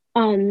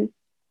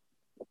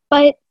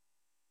 But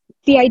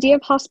the idea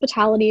of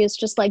hospitality is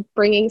just like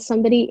bringing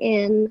somebody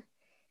in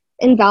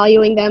and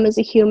valuing them as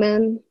a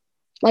human,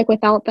 like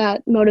without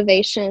that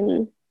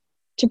motivation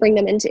to bring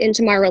them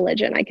into my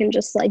religion. I can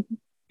just like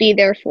be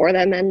there for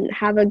them and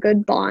have a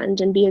good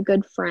bond and be a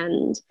good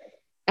friend.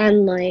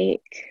 And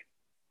like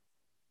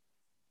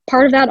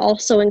part of that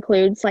also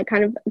includes like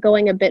kind of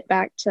going a bit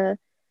back to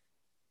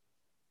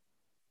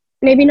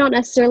maybe not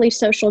necessarily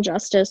social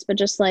justice, but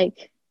just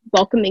like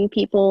welcoming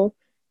people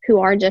who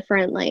are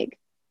different, like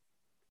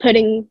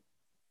putting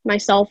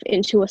myself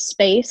into a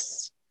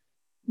space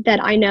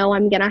that I know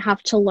I'm going to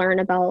have to learn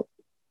about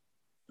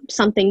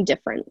something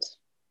different.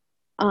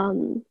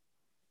 Because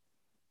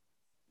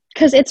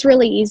it's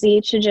really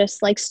easy to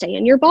just like stay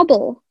in your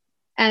bubble,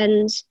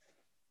 and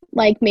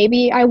like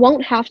maybe I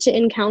won't have to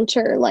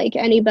encounter like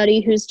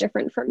anybody who's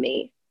different from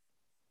me.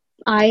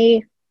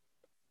 I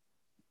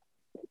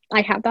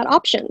have that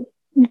option,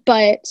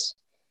 but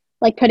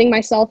like putting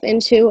myself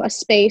into a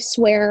space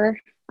where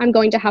I'm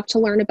going to have to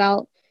learn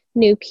about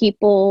new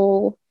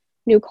people,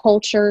 new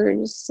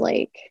cultures,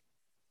 like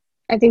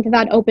I think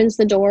that opens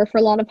the door for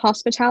a lot of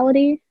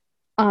hospitality,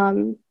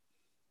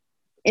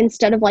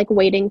 instead of like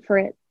waiting for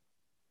it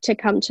to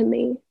come to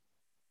me.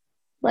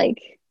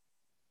 Like,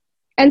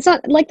 and so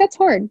like that's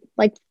hard.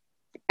 Like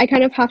I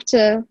kind of have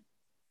to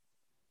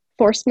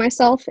force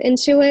myself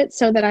into it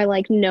so that I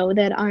like know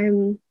that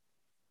I'm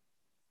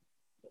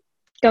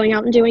going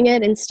out and doing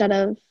it, instead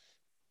of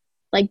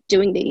like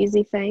doing the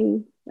easy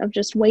thing of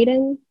just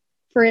waiting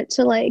for it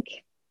to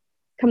like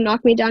come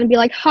knock me down and be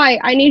like, hi,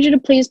 I need you to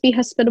please be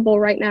hospitable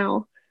right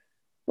now.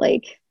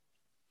 Like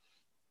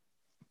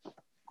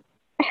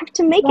I have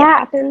to make it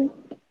happen.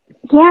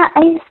 Yeah,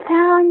 I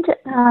found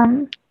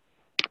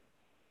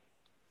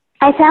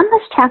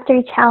this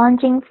chapter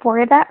challenging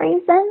for that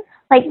reason.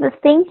 Like the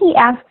thing he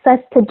asks us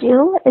to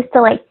do is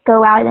to like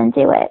go out and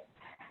do it.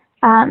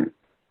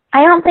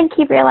 I don't think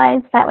he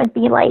realized that would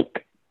be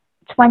like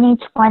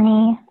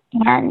 2020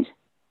 and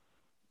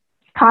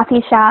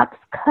coffee shops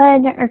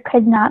could or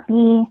could not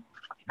be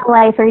a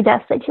life or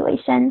death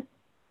situation.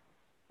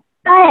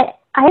 But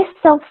I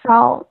still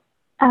felt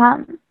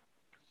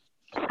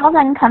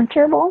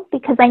uncomfortable,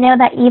 because I know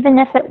that even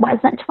if it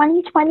wasn't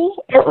 2020,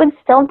 it would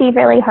still be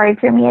really hard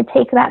for me to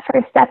take that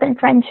first step in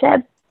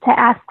friendship to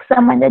ask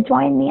someone to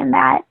join me in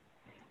that.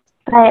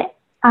 But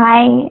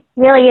I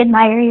really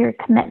admire your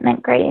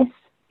commitment, Grace,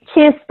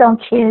 to still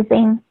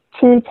choosing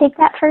to take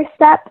that first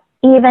step,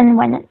 even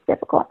when it's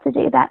difficult to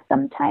do that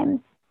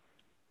sometimes.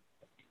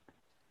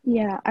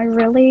 Yeah, I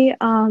really,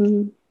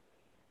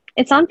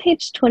 it's on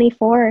page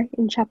 24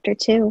 in chapter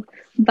 2,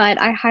 but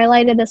I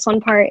highlighted this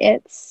one part.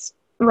 It's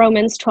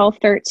Romans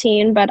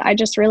 12:13, but I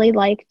just really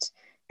liked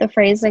the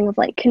phrasing of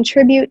like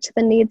contribute to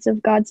the needs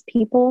of God's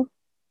people,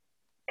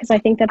 because I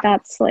think that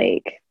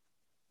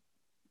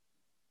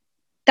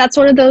that's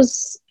one of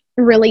those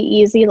really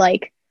easy,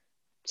 like,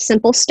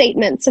 simple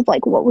statements of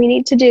like what we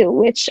need to do,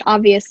 which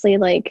obviously,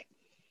 like,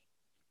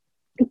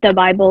 the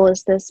Bible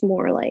is this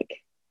more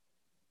like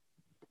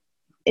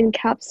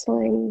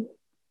encapsulating.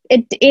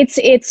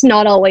 It's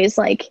not always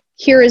like,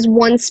 here is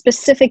one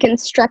specific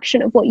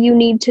instruction of what you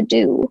need to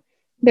do.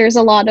 There's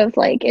a lot of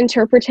like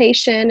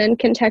interpretation and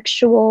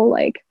contextual,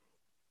 like,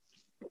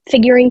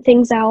 figuring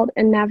things out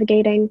and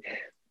navigating.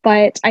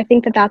 But I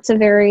think that that's a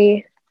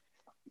very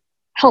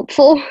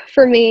helpful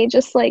for me,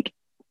 just like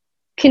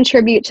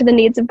contribute to the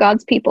needs of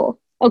God's people.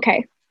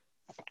 Okay,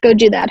 go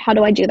do that. How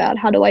do I do that?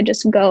 How do I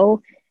just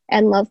go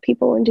and love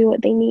people and do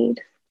what they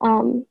need?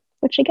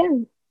 Which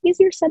again,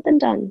 easier said than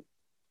done,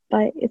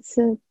 but it's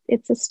a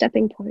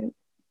stepping point.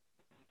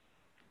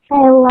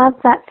 I love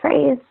that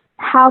phrase.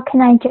 How can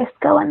I just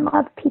go and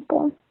love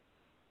people?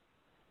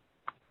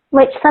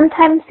 Which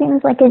sometimes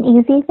seems like an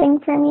easy thing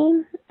for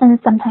me, and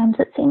sometimes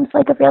it seems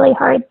like a really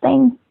hard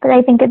thing, but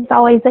I think it's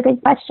always a good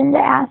question to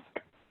ask.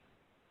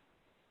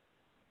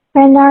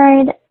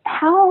 Renard,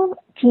 how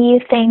do you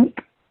think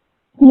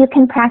you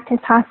can practice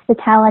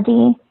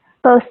hospitality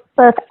both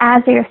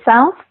as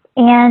yourself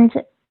and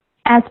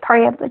as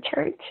part of the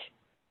church?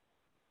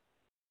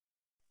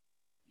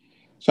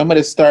 So I'm going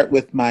to start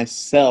with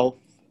myself.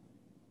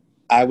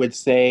 I would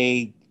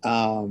say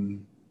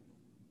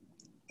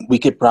we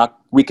could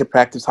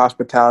practice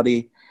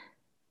hospitality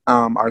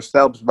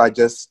ourselves by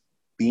just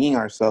being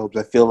ourselves.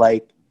 I feel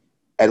like,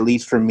 at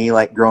least for me,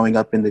 like growing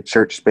up in the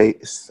church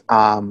space,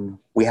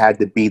 we had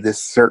to be this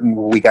certain.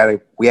 We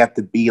have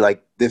to be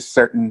like this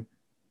certain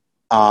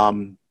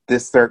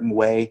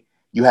way.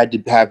 You had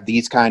to have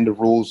these kind of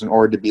rules in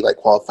order to be like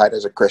qualified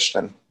as a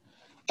Christian.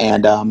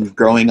 And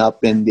growing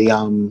up in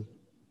the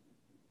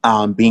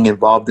being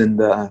involved in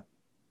the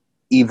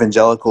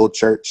evangelical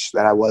church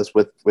that I was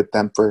with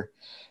them for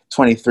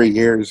 23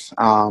 years,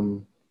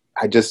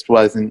 I just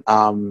wasn't.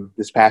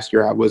 This past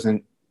year,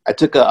 I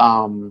took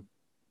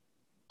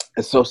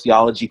a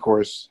sociology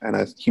course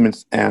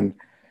and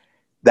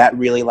that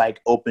really like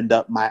opened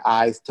up my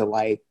eyes to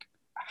like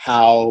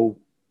how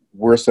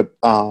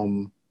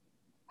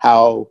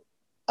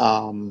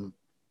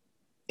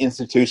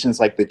institutions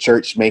like the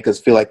church make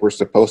us feel like we're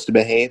supposed to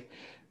behave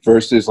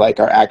versus like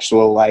our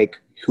actual, like,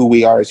 who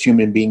we are as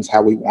human beings,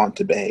 how we want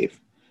to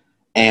behave.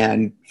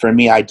 And for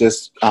me, I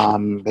just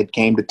had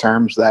came to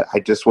terms that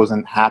I just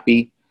wasn't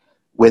happy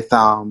with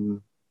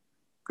the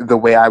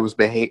way I was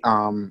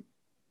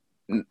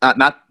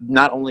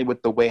not only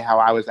with the way how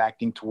I was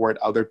acting toward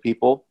other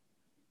people,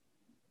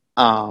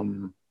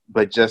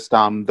 but just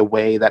the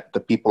way that the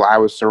people I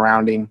was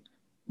surrounded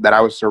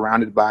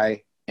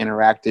by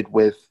interacted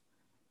with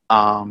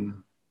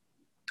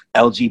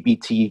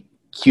LGBTQ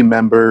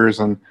members,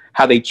 and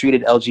how they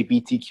treated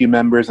LGBTQ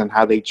members, and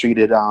how they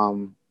treated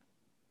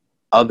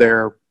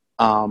other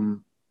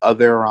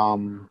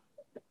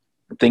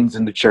things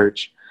in the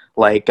church,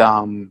 like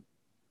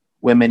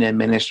women in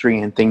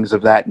ministry and things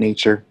of that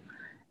nature.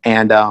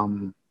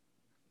 And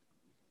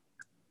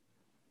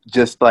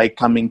just like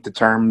coming to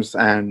terms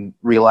and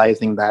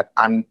realizing that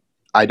I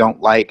don't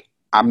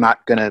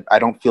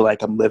feel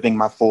like I'm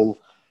living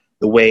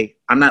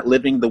I'm not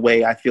living the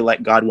way I feel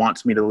like God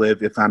wants me to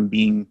live if I'm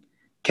being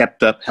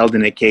held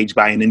in a cage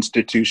by an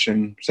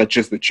institution such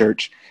as the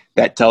church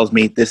that tells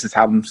me this is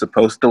how I'm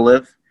supposed to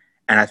live.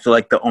 And I feel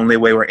like the only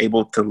way we're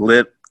able to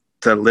live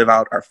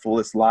out our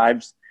fullest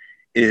lives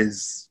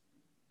is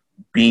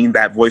being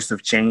that voice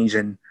of change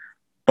and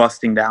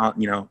busting down,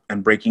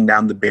 and breaking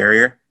down the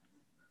barrier.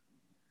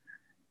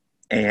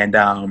 And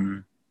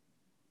I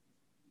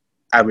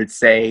would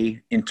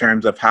say, in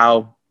terms of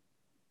how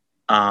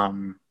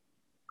what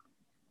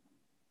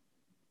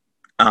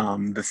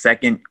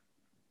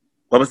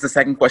was the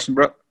second question,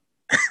 Brooke?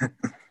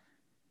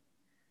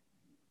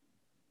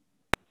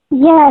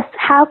 Yes,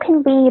 how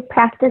can we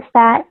practice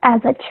that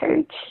as a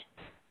church?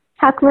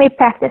 How can we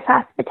practice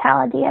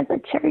hospitality as a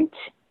church?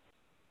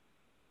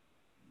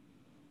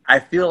 I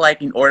feel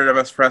like in order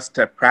for us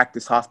to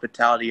practice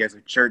hospitality as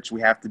a church, we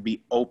have to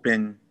be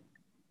open.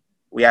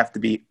 We have to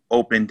be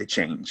open to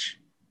change.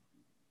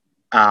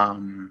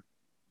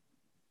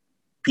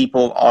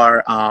 People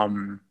are,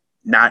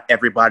 not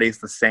everybody's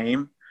the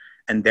same.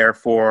 And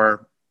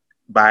therefore,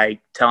 by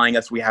telling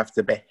us we have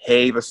to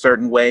behave a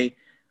certain way,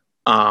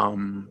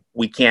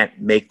 we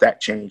can't make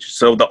that change.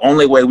 So the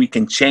only way we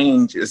can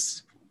change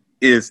is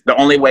the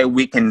only way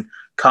we can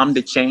come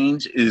to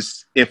change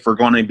is if we're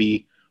going to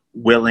be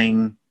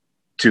willing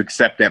to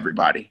accept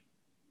everybody.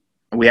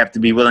 We have to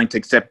be willing to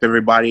accept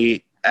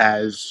everybody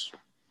as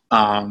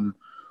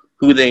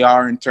who they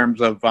are in terms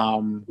of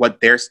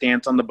what their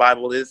stance on the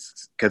Bible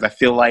is. Because I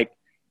feel like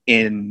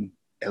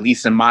at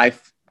least in my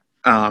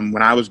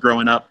when I was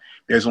growing up,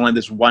 there's only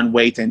this one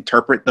way to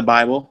interpret the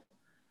Bible,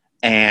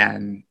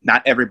 and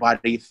not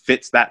everybody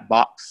fits that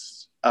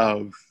box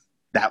of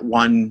that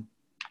one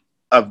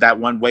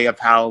way of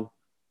how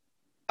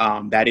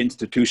that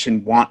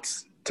institution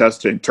wants us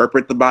to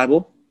interpret the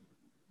Bible.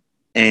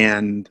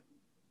 And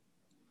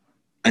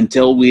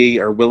until we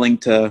are willing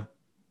to,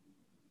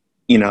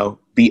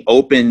 be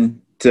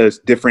open to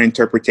different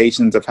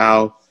interpretations of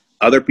how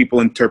other people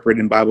interpret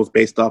in Bibles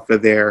based off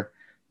of their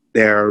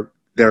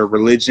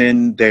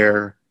religion,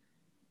 their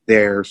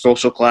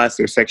social class,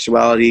 their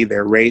sexuality,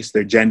 their race,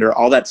 their gender,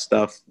 all that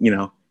stuff,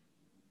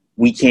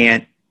 we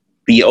can't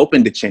be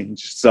open to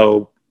change.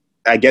 So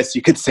I guess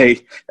you could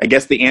say,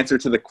 the answer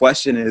to the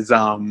question is,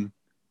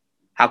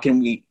 how can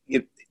we,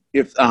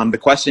 if the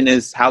question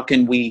is, how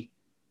can we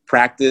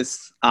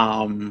practice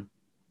that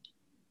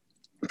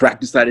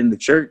in the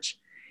church?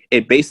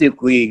 It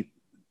basically,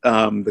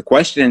 the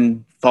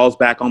question falls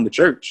back on the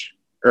church,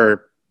 the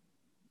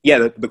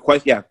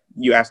question,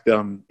 you asked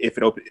if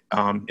it open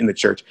in the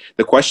church.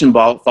 The question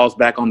falls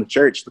back on the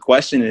church. The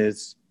question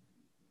is,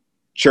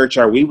 church,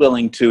 are we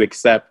willing to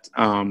accept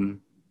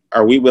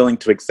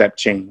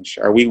change?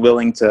 Are we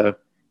willing to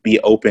be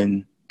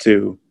open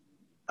to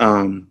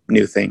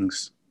new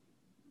things?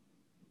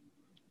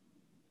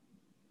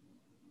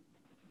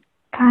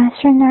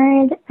 Gosh,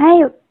 Renard,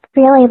 I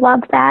really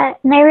love that.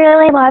 And I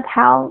really love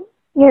how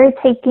you're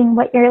taking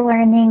what you're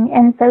learning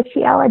in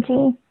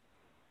sociology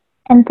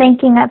and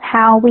thinking of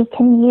how you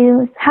can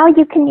use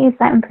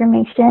that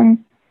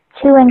information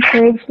to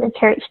encourage the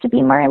church to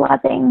be more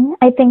loving.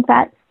 I think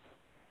that's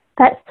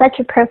such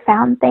a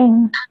profound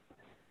thing.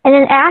 And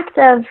an act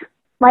of,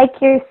 like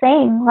you're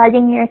saying,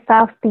 letting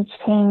yourself be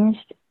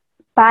changed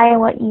by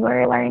what you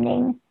are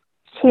learning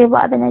to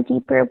love in a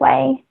deeper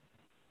way.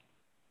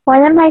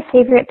 One of my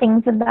favorite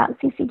things about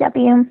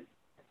CCW,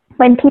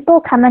 when people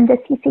come into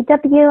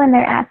CCW and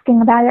they're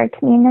asking about our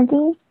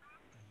community,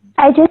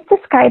 I just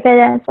describe it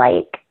as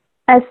like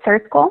a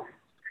circle.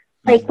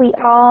 Like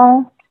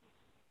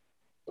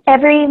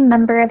every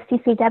member of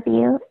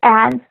CCW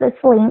adds this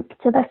link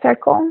to the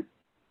circle.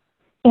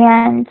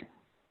 And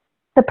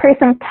the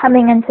person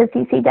coming into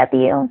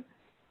CCW,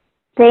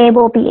 they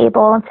will be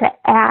able to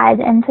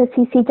add into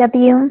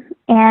CCW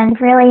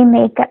and really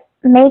make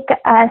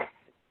us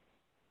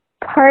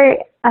part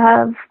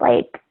of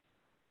like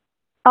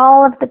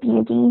all of the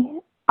beauty,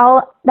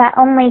 all that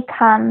only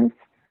comes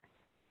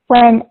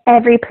when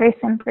every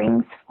person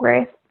brings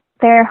forth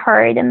their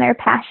heart and their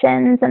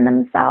passions and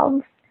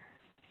themselves.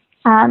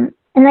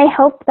 And I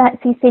hope that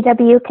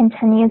CCW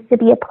continues to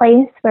be a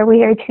place where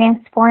we are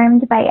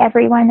transformed by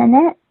everyone in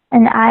it.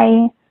 And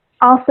I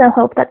also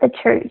hope that the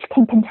church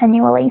can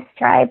continually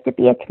strive to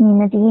be a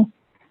community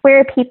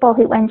where people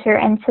who enter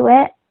into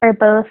it are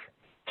both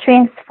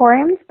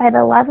transformed by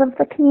the love of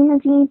the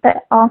community,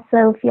 but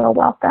also feel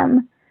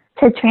welcome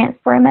to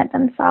transform it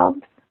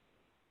themselves.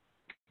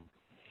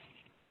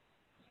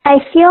 I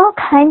feel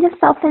kind of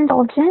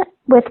self-indulgent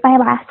with my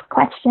last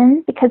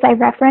question because I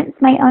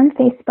referenced my own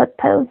Facebook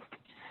post,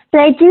 but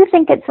I do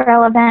think it's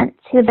relevant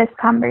to this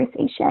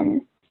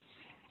conversation.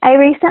 I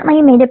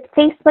recently made a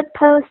Facebook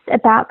post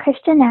about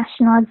Christian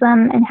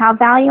nationalism and how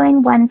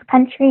valuing one's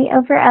country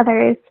over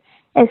others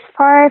is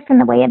far from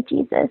the way of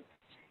Jesus.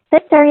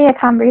 This started a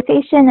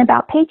conversation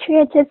about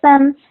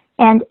patriotism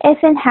and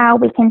if and how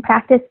we can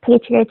practice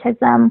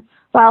patriotism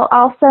while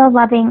also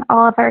loving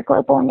all of our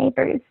global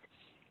neighbors.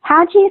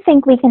 How do you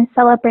think we can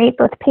celebrate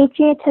both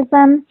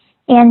patriotism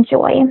and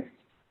joy?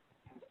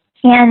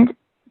 And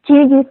do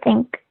you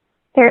think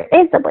there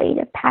is a way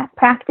to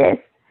practice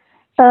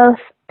both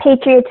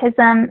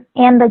patriotism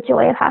and the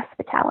joy of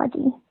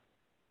hospitality?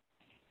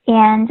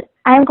 And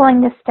I'm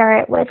going to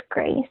start with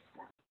Grace.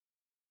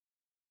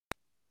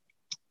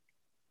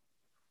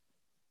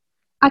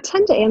 I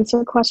tend to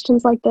answer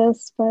questions like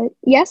this, but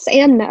yes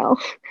and no.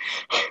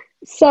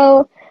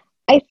 So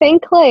I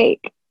think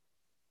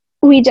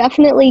we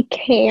definitely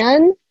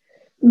can,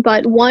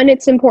 but one,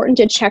 it's important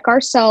to check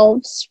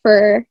ourselves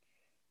for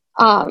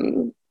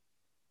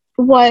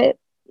what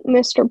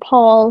Mr.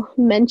 Paul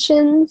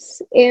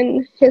mentions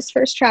in his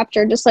first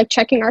chapter, just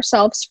checking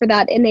ourselves for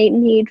that innate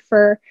need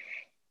for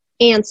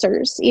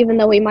answers, even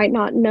though we might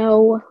not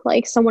know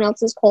someone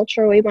else's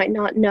culture, we might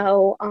not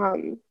know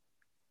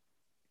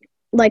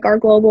our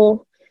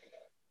global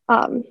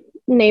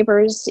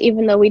neighbors,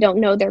 even though we don't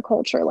know their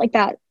culture.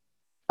 That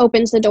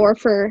opens the door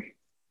for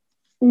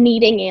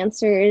needing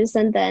answers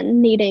and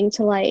then needing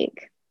to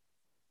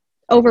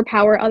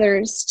overpower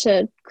others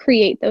to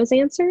create those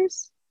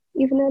answers,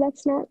 even though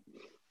that's not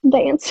the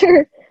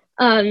answer.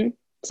 So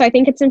I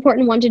think it's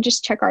important, one, to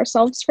just check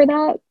ourselves for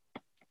that.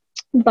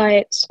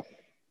 But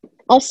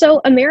also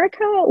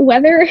America,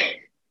 whether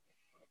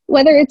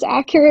it's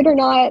accurate or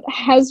not,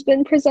 has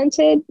been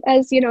presented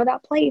as,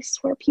 that place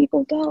where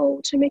people go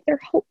to make their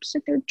hopes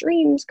and their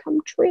dreams come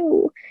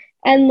true.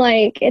 And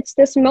it's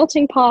this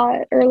melting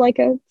pot or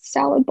a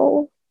salad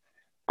bowl.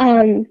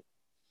 And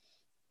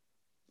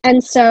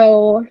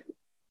so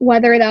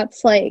whether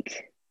that's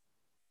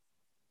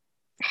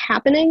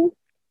happening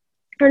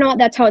or not,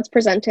 that's how it's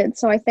presented.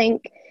 So I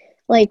think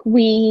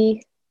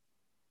when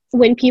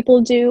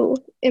people do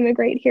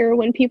immigrate here,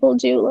 when people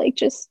do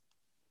just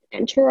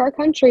enter our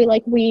country,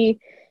 we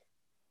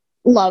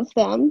love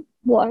them.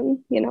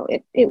 One,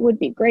 it would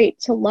be great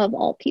to love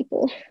all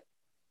people.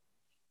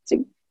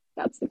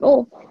 that's the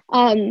goal.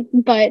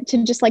 But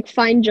to just like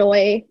find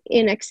joy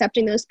in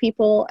accepting those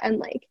people and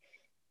like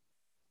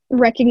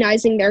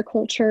recognizing their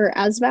culture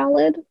as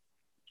valid,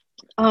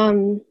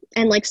 and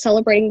like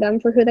celebrating them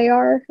for who they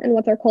are and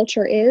what their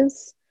culture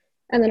is,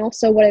 and then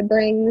also what it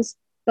brings.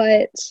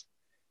 But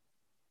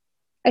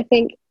I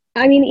think,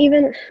 I mean,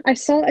 even I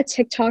saw a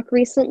TikTok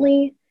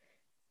recently,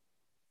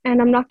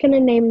 and I'm not going to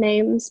name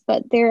names,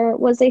 but there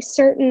was a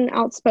certain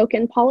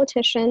outspoken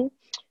politician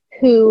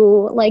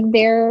who, like,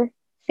 their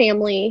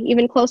family,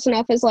 even close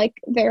enough as like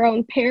their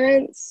own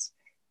parents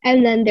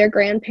and then their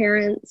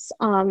grandparents,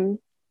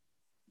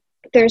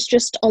 there's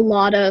just a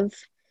lot of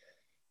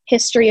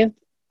history of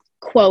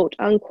quote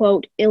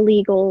unquote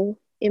illegal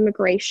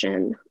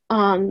immigration,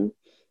 and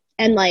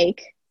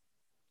like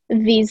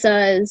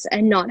visas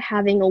and not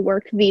having a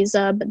work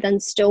visa but then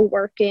still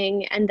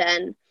working, and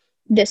then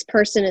this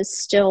person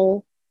is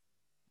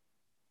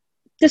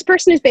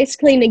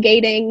basically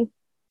negating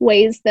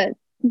ways that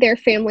their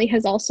family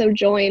has also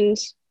joined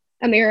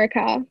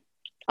America.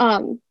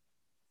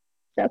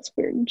 That's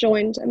weird.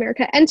 Joined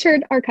America,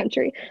 entered our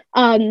country.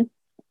 And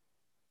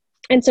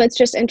so it's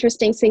just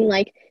interesting seeing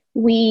like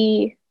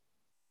we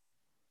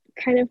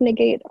kind of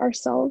negate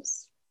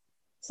ourselves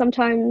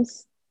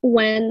sometimes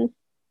when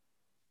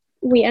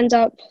we end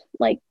up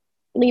like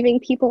leaving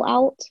people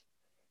out.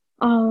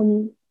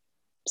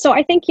 So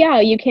I think, yeah,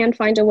 you can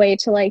find a way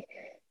to like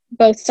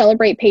both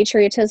celebrate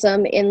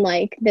patriotism in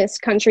like this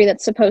country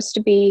that's supposed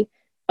to be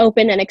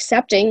open and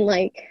accepting,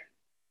 like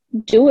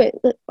do it.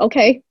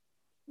 Okay,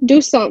 do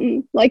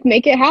something, like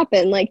make it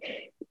happen. Like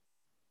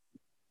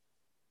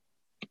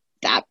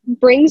that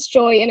brings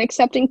joy in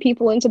accepting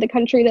people into the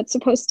country that's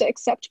supposed to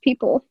accept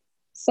people.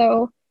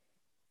 So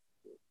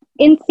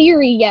in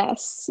theory,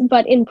 yes,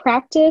 but in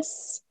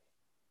practice,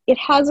 it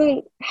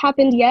hasn't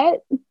happened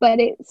yet, but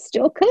it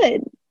still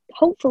could,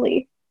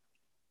 hopefully.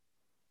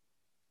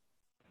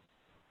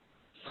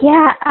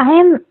 Yeah,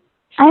 I'm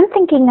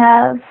thinking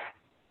of,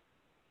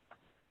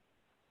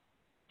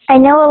 I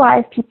know a lot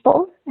of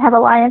people have a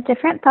lot of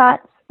different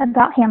thoughts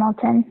about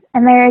Hamilton,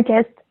 and there's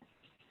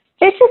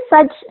just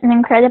such an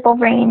incredible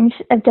range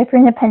of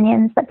different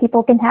opinions that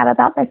people can have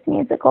about this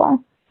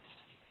musical.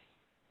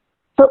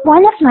 But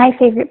one of my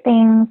favorite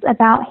things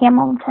about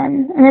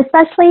Hamilton, and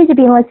especially to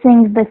be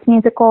listening to this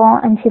musical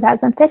in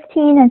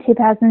 2015 and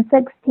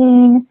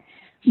 2016,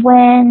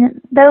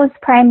 when those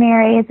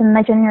primaries and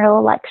the general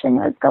election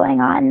was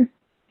going on,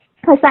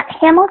 was that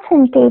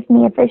Hamilton gave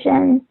me a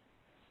vision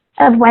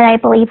of what I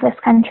believe this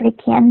country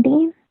can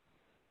be.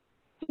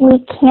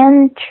 We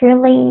can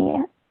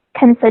truly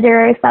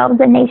consider ourselves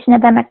a nation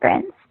of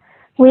immigrants.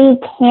 We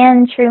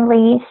can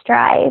truly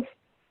strive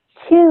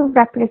to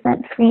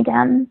represent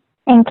freedom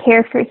and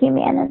care for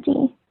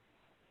humanity.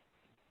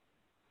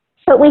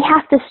 But we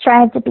have to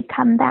strive to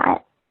become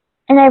that.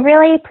 And I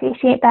really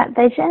appreciate that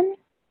vision.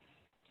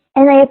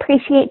 And I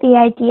appreciate the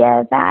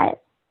idea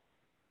that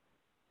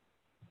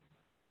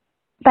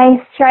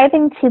by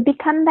striving to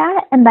become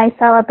that and by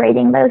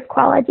celebrating those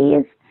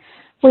qualities,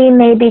 we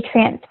may be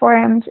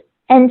transformed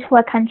into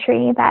a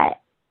country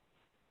that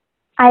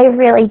I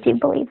really do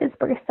believe is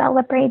worth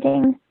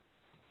celebrating.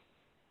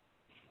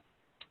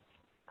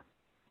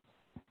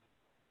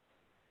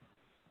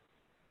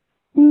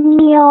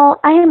 Neil,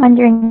 I am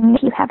wondering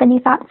if you have any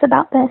thoughts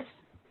about this.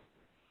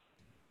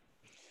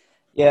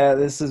 Yeah,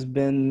 this has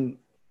been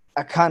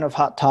a kind of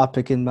hot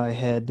topic in my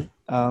head.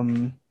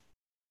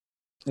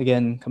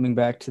 Again, coming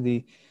back to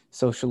the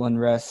social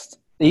unrest,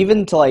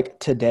 even to like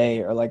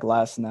today or like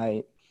last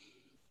night,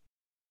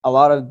 a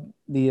lot of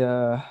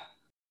the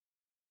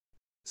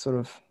sort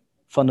of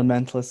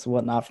fundamentalists and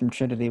whatnot from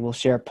Trinity will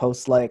share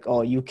posts like,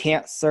 oh, you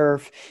can't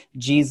serve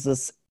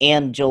Jesus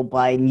and Joe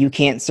Biden, you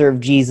can't serve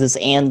Jesus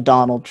and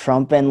Donald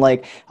Trump. And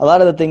like a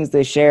lot of the things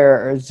they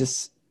share are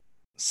just,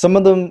 some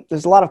of them,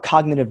 there's a lot of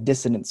cognitive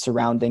dissonance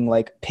surrounding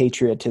like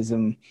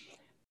patriotism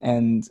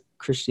and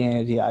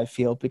Christianity, I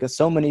feel, because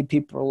so many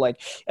people are like,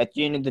 at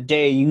the end of the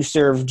day, you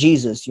serve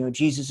Jesus. You know,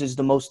 Jesus is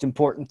the most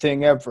important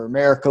thing ever.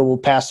 America will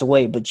pass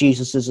away, but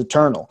Jesus is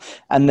eternal.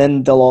 And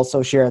then they'll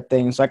also share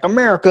things like,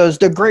 America is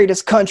the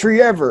greatest country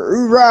ever.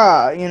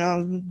 Hoorah! You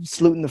know,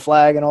 saluting the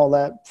flag and all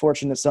that,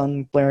 fortunate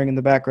sun blaring in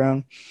the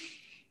background.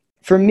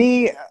 For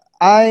me,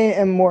 I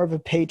am more of a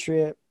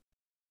patriot.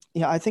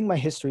 You know, I think my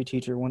history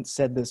teacher once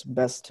said this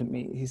best to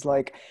me. He's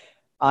like,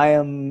 I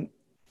am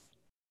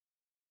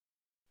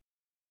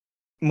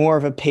more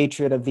of a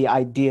patriot of the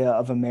idea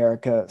of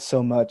America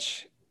so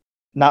much,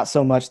 not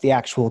so much the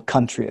actual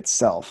country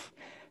itself.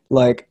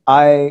 Like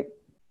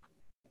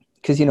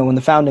because, you know, when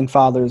the founding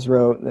fathers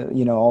wrote that,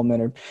 you know, all men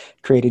are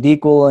created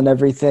equal and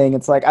everything,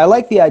 it's like, I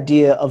like the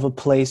idea of a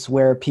place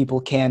where people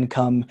can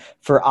come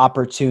for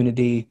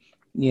opportunity,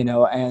 you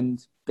know,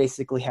 and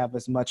basically have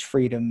as much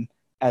freedom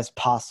as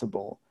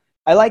possible.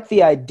 I like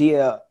the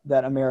idea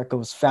that America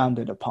was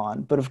founded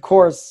upon, but of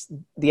course,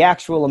 the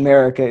actual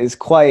America is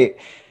quite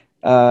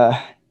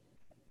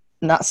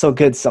not so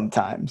good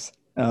sometimes,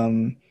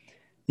 you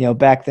know,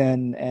 back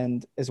then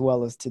and as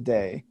well as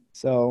today.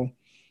 So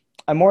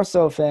I'm more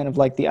so a fan of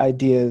like the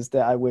ideas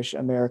that I wish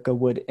America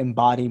would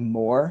embody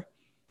more,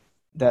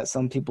 that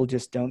some people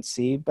just don't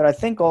see. But I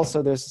think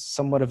also there's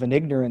somewhat of an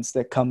ignorance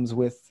that comes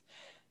with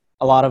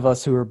a lot of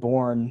us who are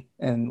born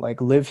and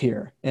like live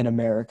here in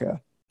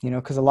America,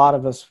 because a lot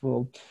of us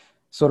will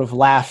sort of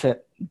laugh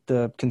at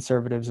the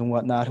conservatives and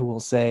whatnot who will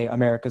say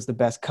America's the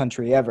best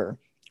country ever.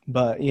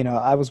 But,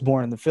 I was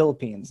born in the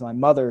Philippines. My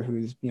mother,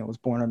 who's, was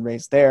born and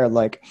raised there,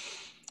 like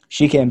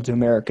she came to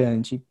America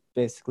and she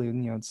basically,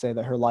 would say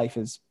that her life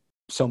is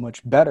so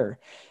much better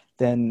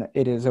than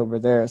it is over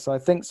there. So I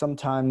think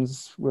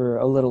sometimes we're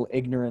a little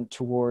ignorant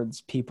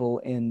towards people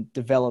in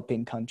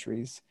developing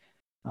countries.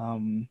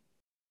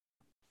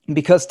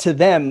 Because to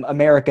them,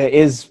 America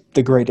is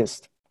the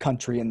greatest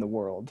country in the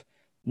world.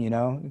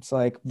 It's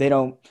like they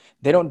don't,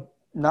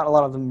 not a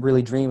lot of them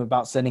really dream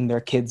about sending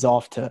their kids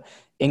off to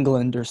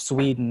England or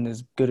Sweden,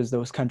 as good as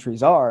those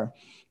countries are.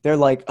 They're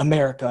like,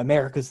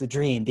 America's the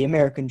dream, the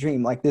American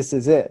dream. Like, this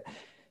is it,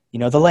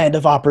 the land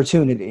of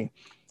opportunity.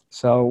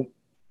 So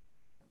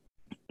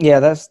yeah,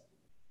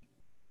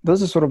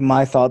 those are sort of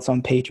my thoughts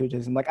on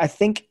patriotism. Like, I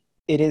think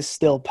it is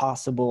still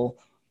possible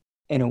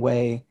in a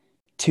way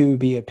to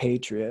be a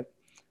patriot.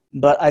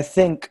 But I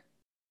think,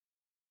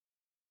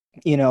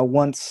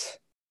 once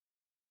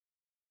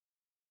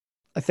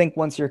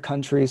your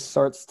country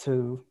starts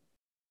to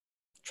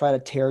try to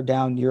tear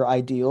down your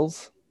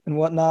ideals and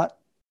whatnot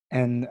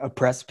and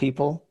oppress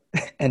people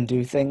and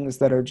do things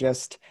that are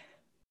just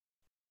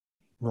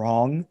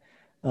wrong,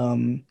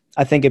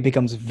 I think it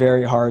becomes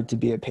very hard to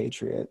be a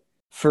patriot,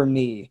 for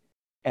me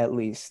at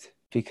least,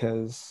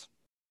 because,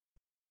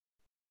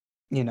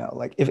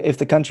 like if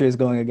the country is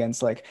going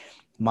against like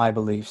my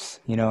beliefs,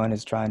 and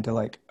is trying to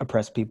like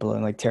oppress people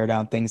and like tear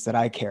down things that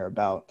I care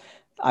about,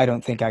 I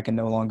don't think I can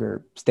no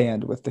longer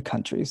stand with the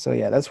country. So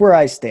yeah, that's where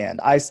I stand.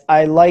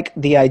 I like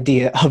the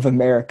idea of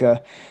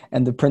America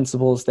and the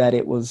principles that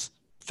it was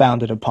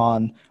founded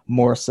upon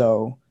more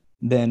so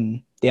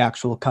than the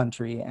actual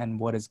country and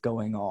what is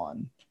going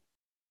on.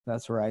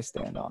 That's where I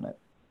stand on it.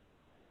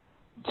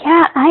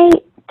 Yeah, I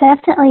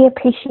definitely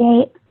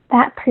appreciate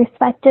that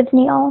perspective,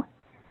 Neil.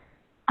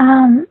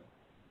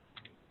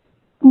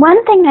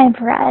 One thing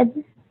I've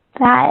read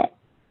that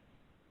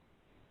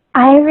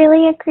I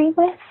really agree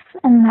with,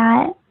 and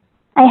that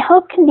I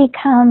hope can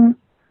become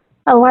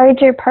a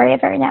larger part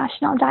of our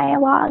national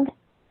dialogue,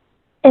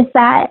 is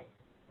that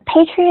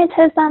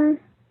patriotism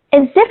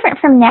is different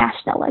from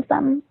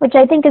nationalism, which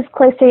I think is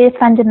closer to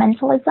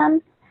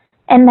fundamentalism,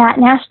 and that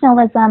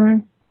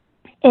nationalism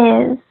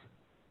is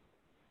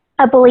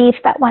a belief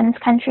that one's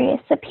country is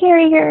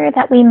superior,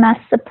 that we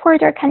must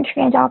support our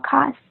country at all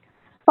costs,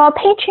 while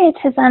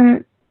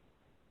patriotism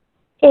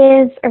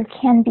is or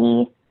can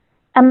be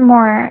a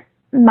more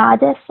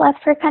modest love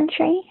for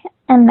country,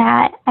 and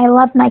that I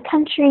love my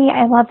country,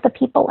 I love the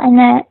people in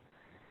it,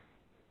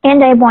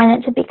 and I want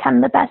it to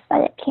become the best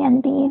that it can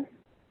be.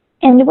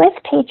 And with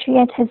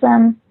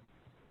patriotism,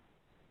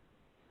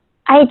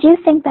 I do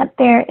think that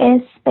there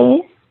is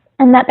space,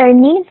 and that there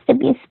needs to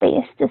be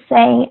space to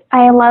say,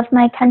 I love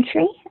my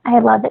country, I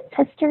love its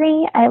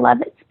history, I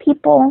love its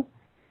people,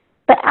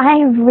 but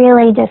I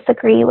really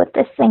disagree with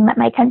this thing that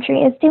my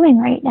country is doing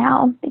right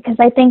now, because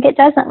I think it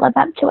doesn't live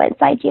up to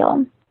its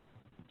ideal.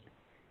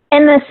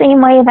 In the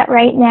same way that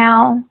right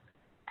now,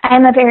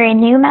 I'm a very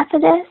new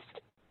Methodist,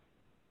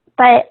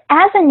 but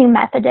as a new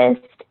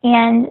Methodist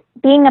and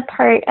being a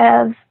part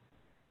of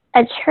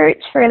a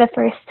church for the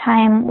first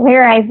time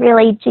where I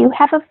really do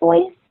have a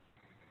voice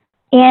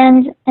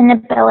and an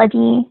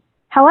ability,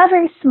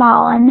 however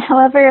small and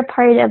however a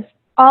part of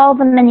all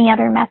the many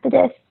other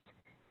Methodists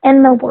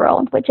in the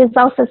world, which is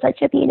also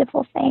such a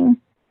beautiful thing,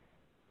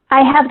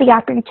 I have the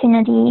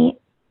opportunity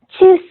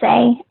to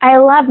say, I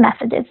love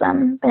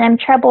Methodism, but I'm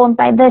troubled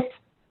by this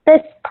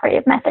part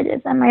of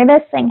Methodism or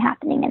this thing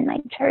happening in my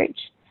church.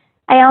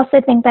 I also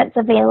think that's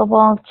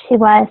available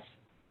to us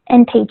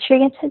in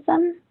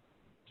patriotism,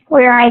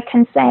 where I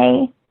can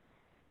say,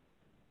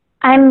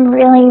 I'm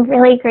really,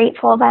 really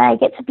grateful that I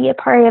get to be a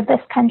part of this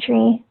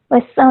country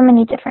with so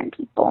many different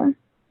people,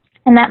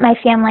 and that my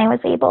family was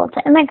able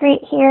to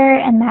immigrate here,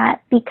 and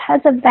that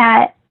because of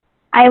that,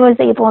 I was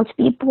able to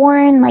be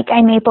born, like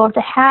I'm able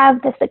to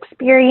have this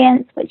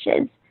experience, which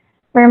is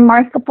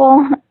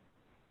remarkable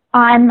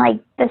on like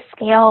the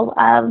scale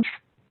of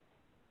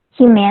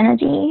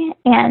humanity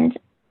and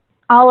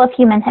all of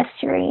human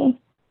history.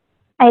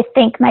 I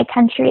think my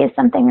country is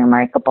something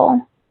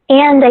remarkable.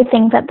 And I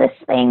think that this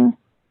thing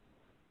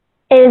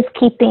is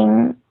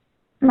keeping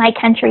my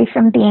country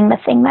from being the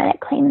thing that it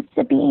claims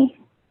to be.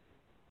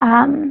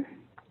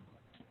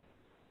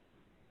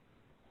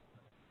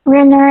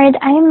 Renard,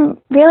 I'm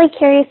really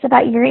curious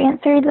about your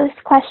answer to this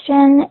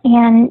question.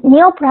 And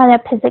Neil brought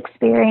up his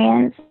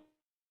experience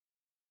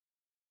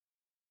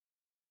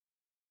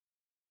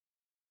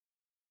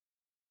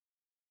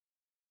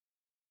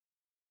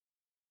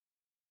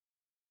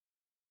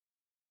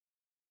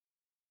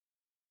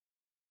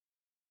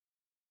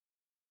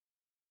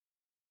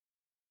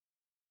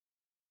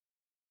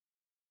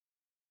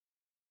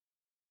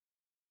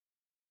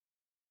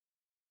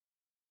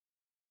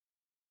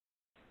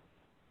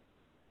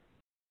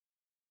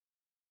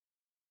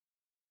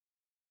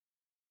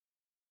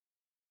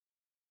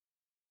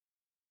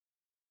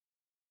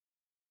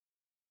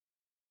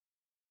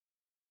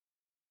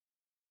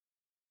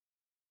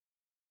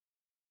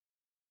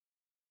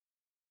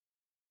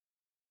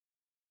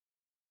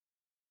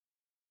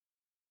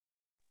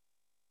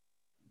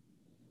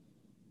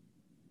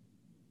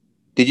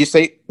Did you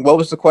say, what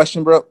was the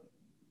question, bro?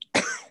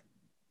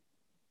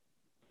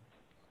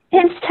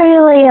 It's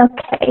totally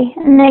okay.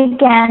 And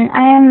again,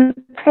 I am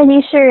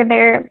pretty sure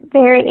they're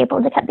very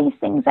able to cut these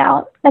things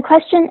out. The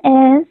question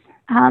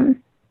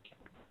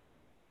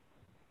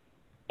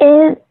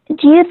do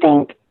you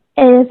think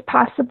it is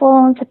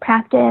possible to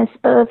practice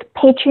both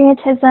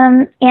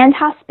patriotism and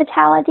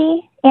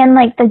hospitality and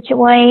like the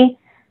joy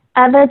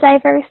of a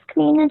diverse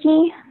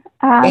community?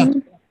 Yeah.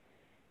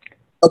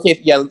 Okay,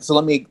 yeah. So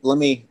let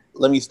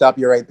me stop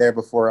you right there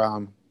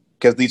before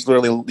because these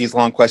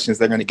long questions,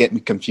 they're gonna get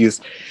me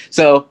confused.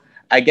 So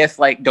I guess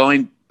like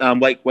going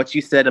like what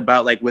you said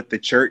about like with the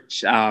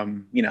church,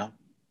 you know,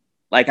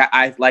 like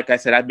I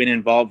said, I've been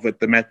involved with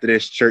the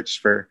Methodist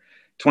Church for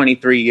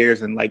 23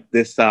 years, and like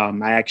this,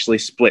 I actually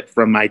split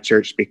from my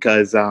church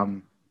because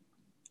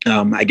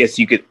I guess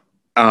you could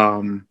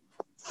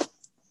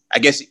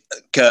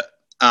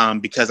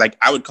because like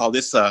I would call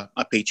this a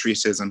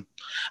patriotism,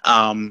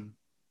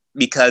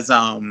 because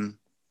I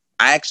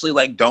actually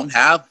like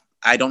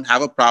I don't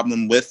have a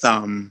problem with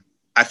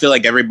I feel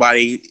like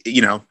everybody,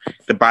 you know,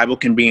 the Bible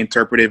can be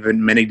interpreted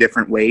in many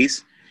different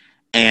ways.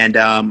 And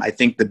I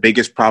think the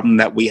biggest problem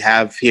that we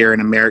have here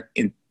in America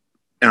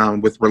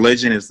with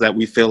religion is that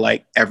we feel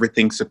like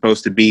everything's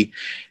supposed to be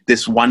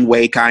this one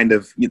way kind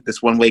of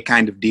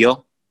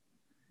deal.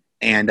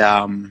 And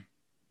the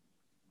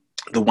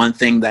one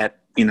thing that,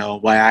 you know,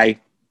 why I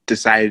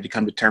decided to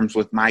come to terms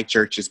with my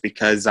church is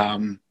because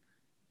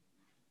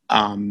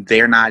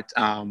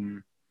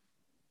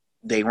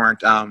they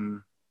weren't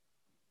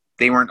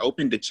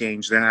open to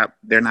change.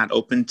 They're not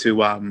open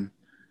to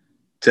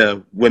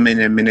women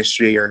in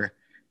ministry or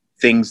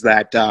things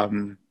that are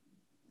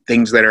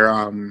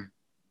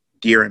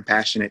dear and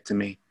passionate to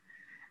me.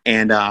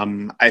 And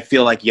I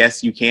feel like,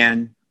 yes, you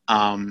can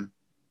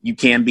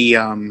be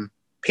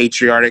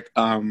patriotic.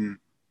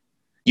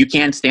 You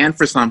can stand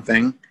for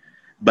something,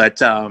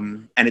 but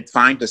and it's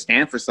fine to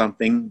stand for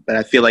something, but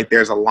I feel like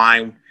there's a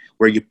line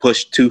where you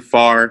push too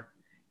far,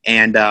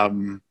 and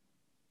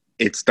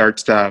it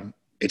starts to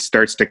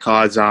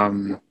cause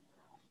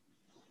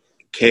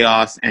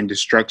chaos and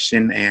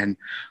destruction and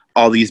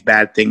all these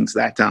bad things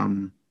that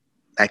can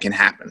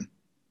happen.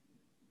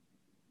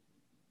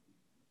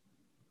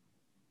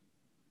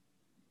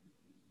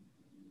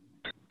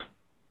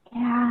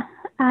 Yeah,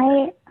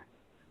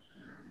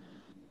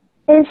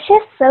 it's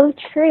just so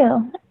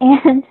true.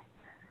 And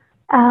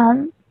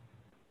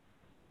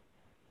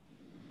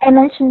I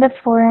mentioned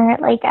before,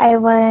 like I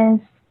was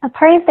a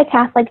part of the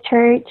Catholic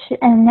Church,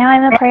 and now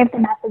I'm a part of the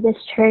Methodist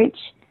Church.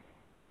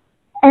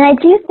 And I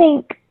do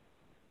think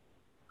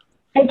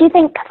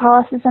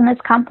Catholicism is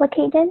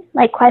complicated.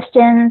 Like,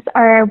 questions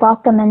are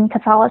welcome in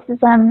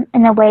Catholicism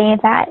in a way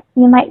that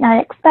you might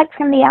not expect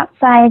from the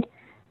outside.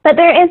 But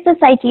there is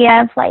this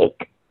idea of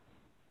like,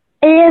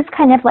 it is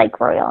kind of like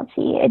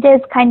royalty. It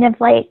is kind of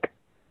like,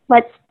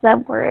 what's the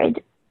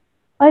word?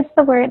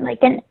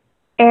 Like an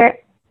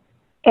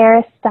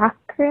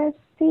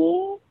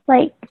aristocracy?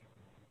 Like,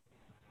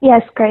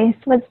 yes, Grace,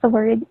 what's the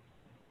word?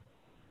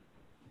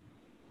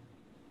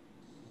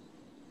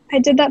 I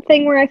did that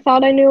thing where I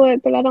thought I knew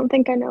it, but I don't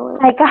think I know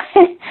it. I got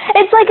it.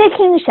 It's like a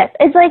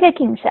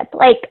kingship.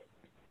 Like,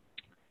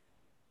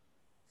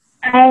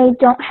 I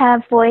don't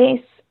have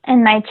voice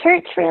in my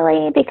church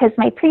really because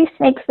my priest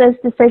makes those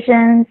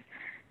decisions,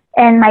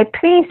 and my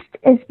priest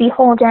is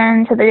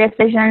beholden to the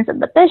decisions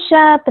of the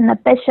bishop, and the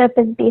bishop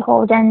is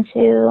beholden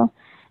to,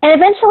 and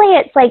eventually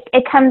it's like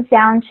it comes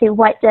down to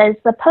what does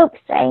the Pope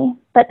say.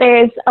 But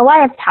there's a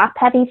lot of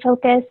top-heavy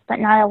focus, but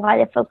not a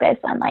lot of focus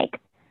on like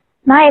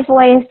my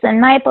voice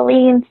and my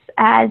beliefs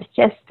as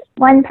just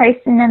one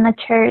person in the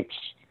church.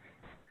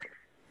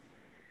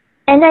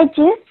 And I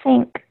do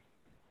think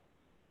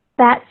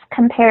that's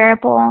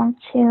comparable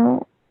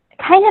to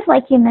kind of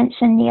like you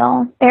mentioned,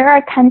 Neil. There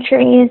are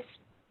countries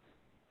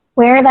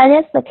where that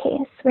is the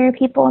case, where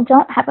people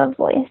don't have a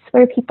voice,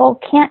 where people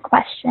can't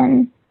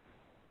question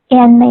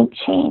and make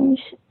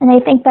change. And I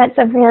think that's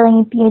a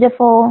really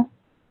beautiful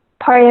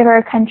part of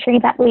our country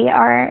that we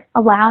are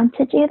allowed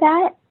to do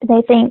that. And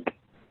I think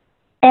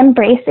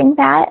embracing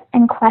that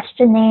and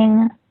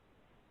questioning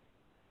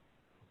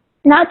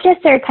not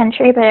just our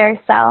country, but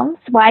ourselves.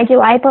 Why do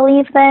I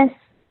believe this?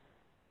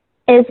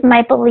 Is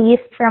my belief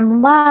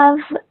from love?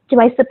 Do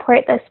I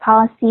support this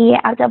policy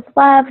out of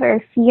love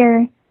or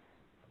fear?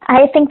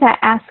 I think that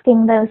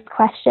asking those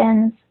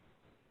questions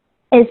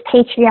is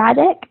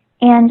patriotic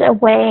and a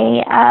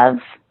way of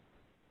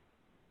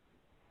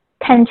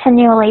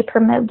continually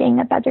promoting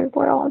a better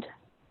world.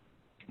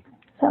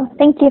 So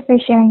thank you for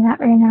sharing that,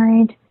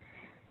 Renard.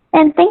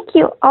 And thank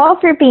you all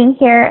for being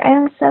here.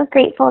 I'm so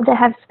grateful to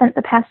have spent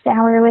the past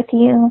hour with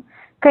you,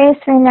 Grace,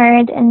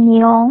 Renard, and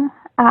Neil.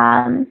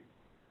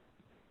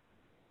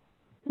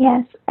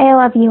 Yes, I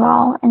love you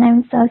all, and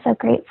I'm so, so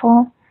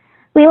grateful.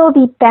 We will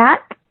be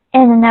back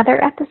in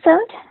another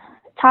episode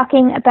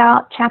talking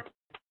about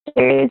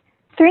chapters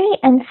 3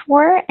 and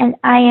 4, and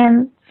I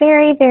am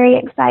very, very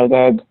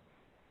excited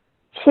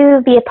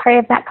to be a part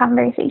of that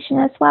conversation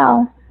as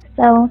well.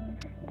 So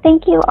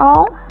thank you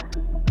all,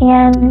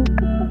 And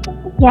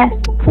yes,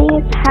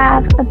 please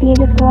have a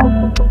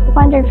beautiful,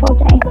 wonderful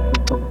day.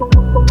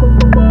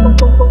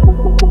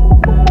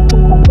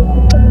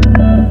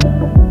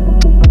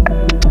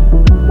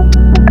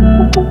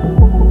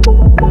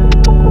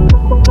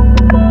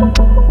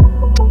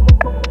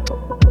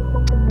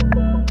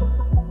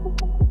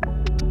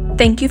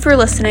 Thank you for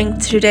listening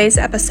to today's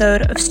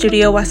episode of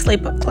Studio Wesley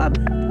Book Club.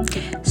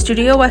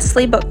 Studio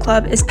Wesley Book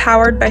Club is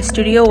powered by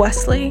Studio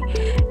Wesley,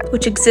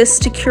 which exists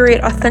to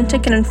curate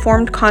authentic and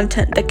informed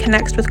content that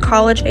connects with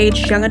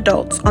college-aged young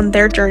adults on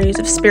their journeys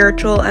of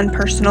spiritual and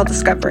personal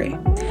discovery.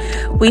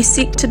 We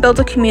seek to build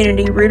a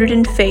community rooted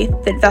in faith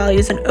that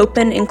values an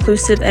open,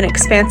 inclusive, and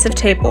expansive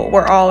table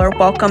where all are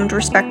welcomed,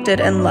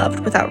 respected, and loved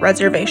without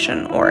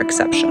reservation or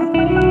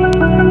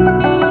exception.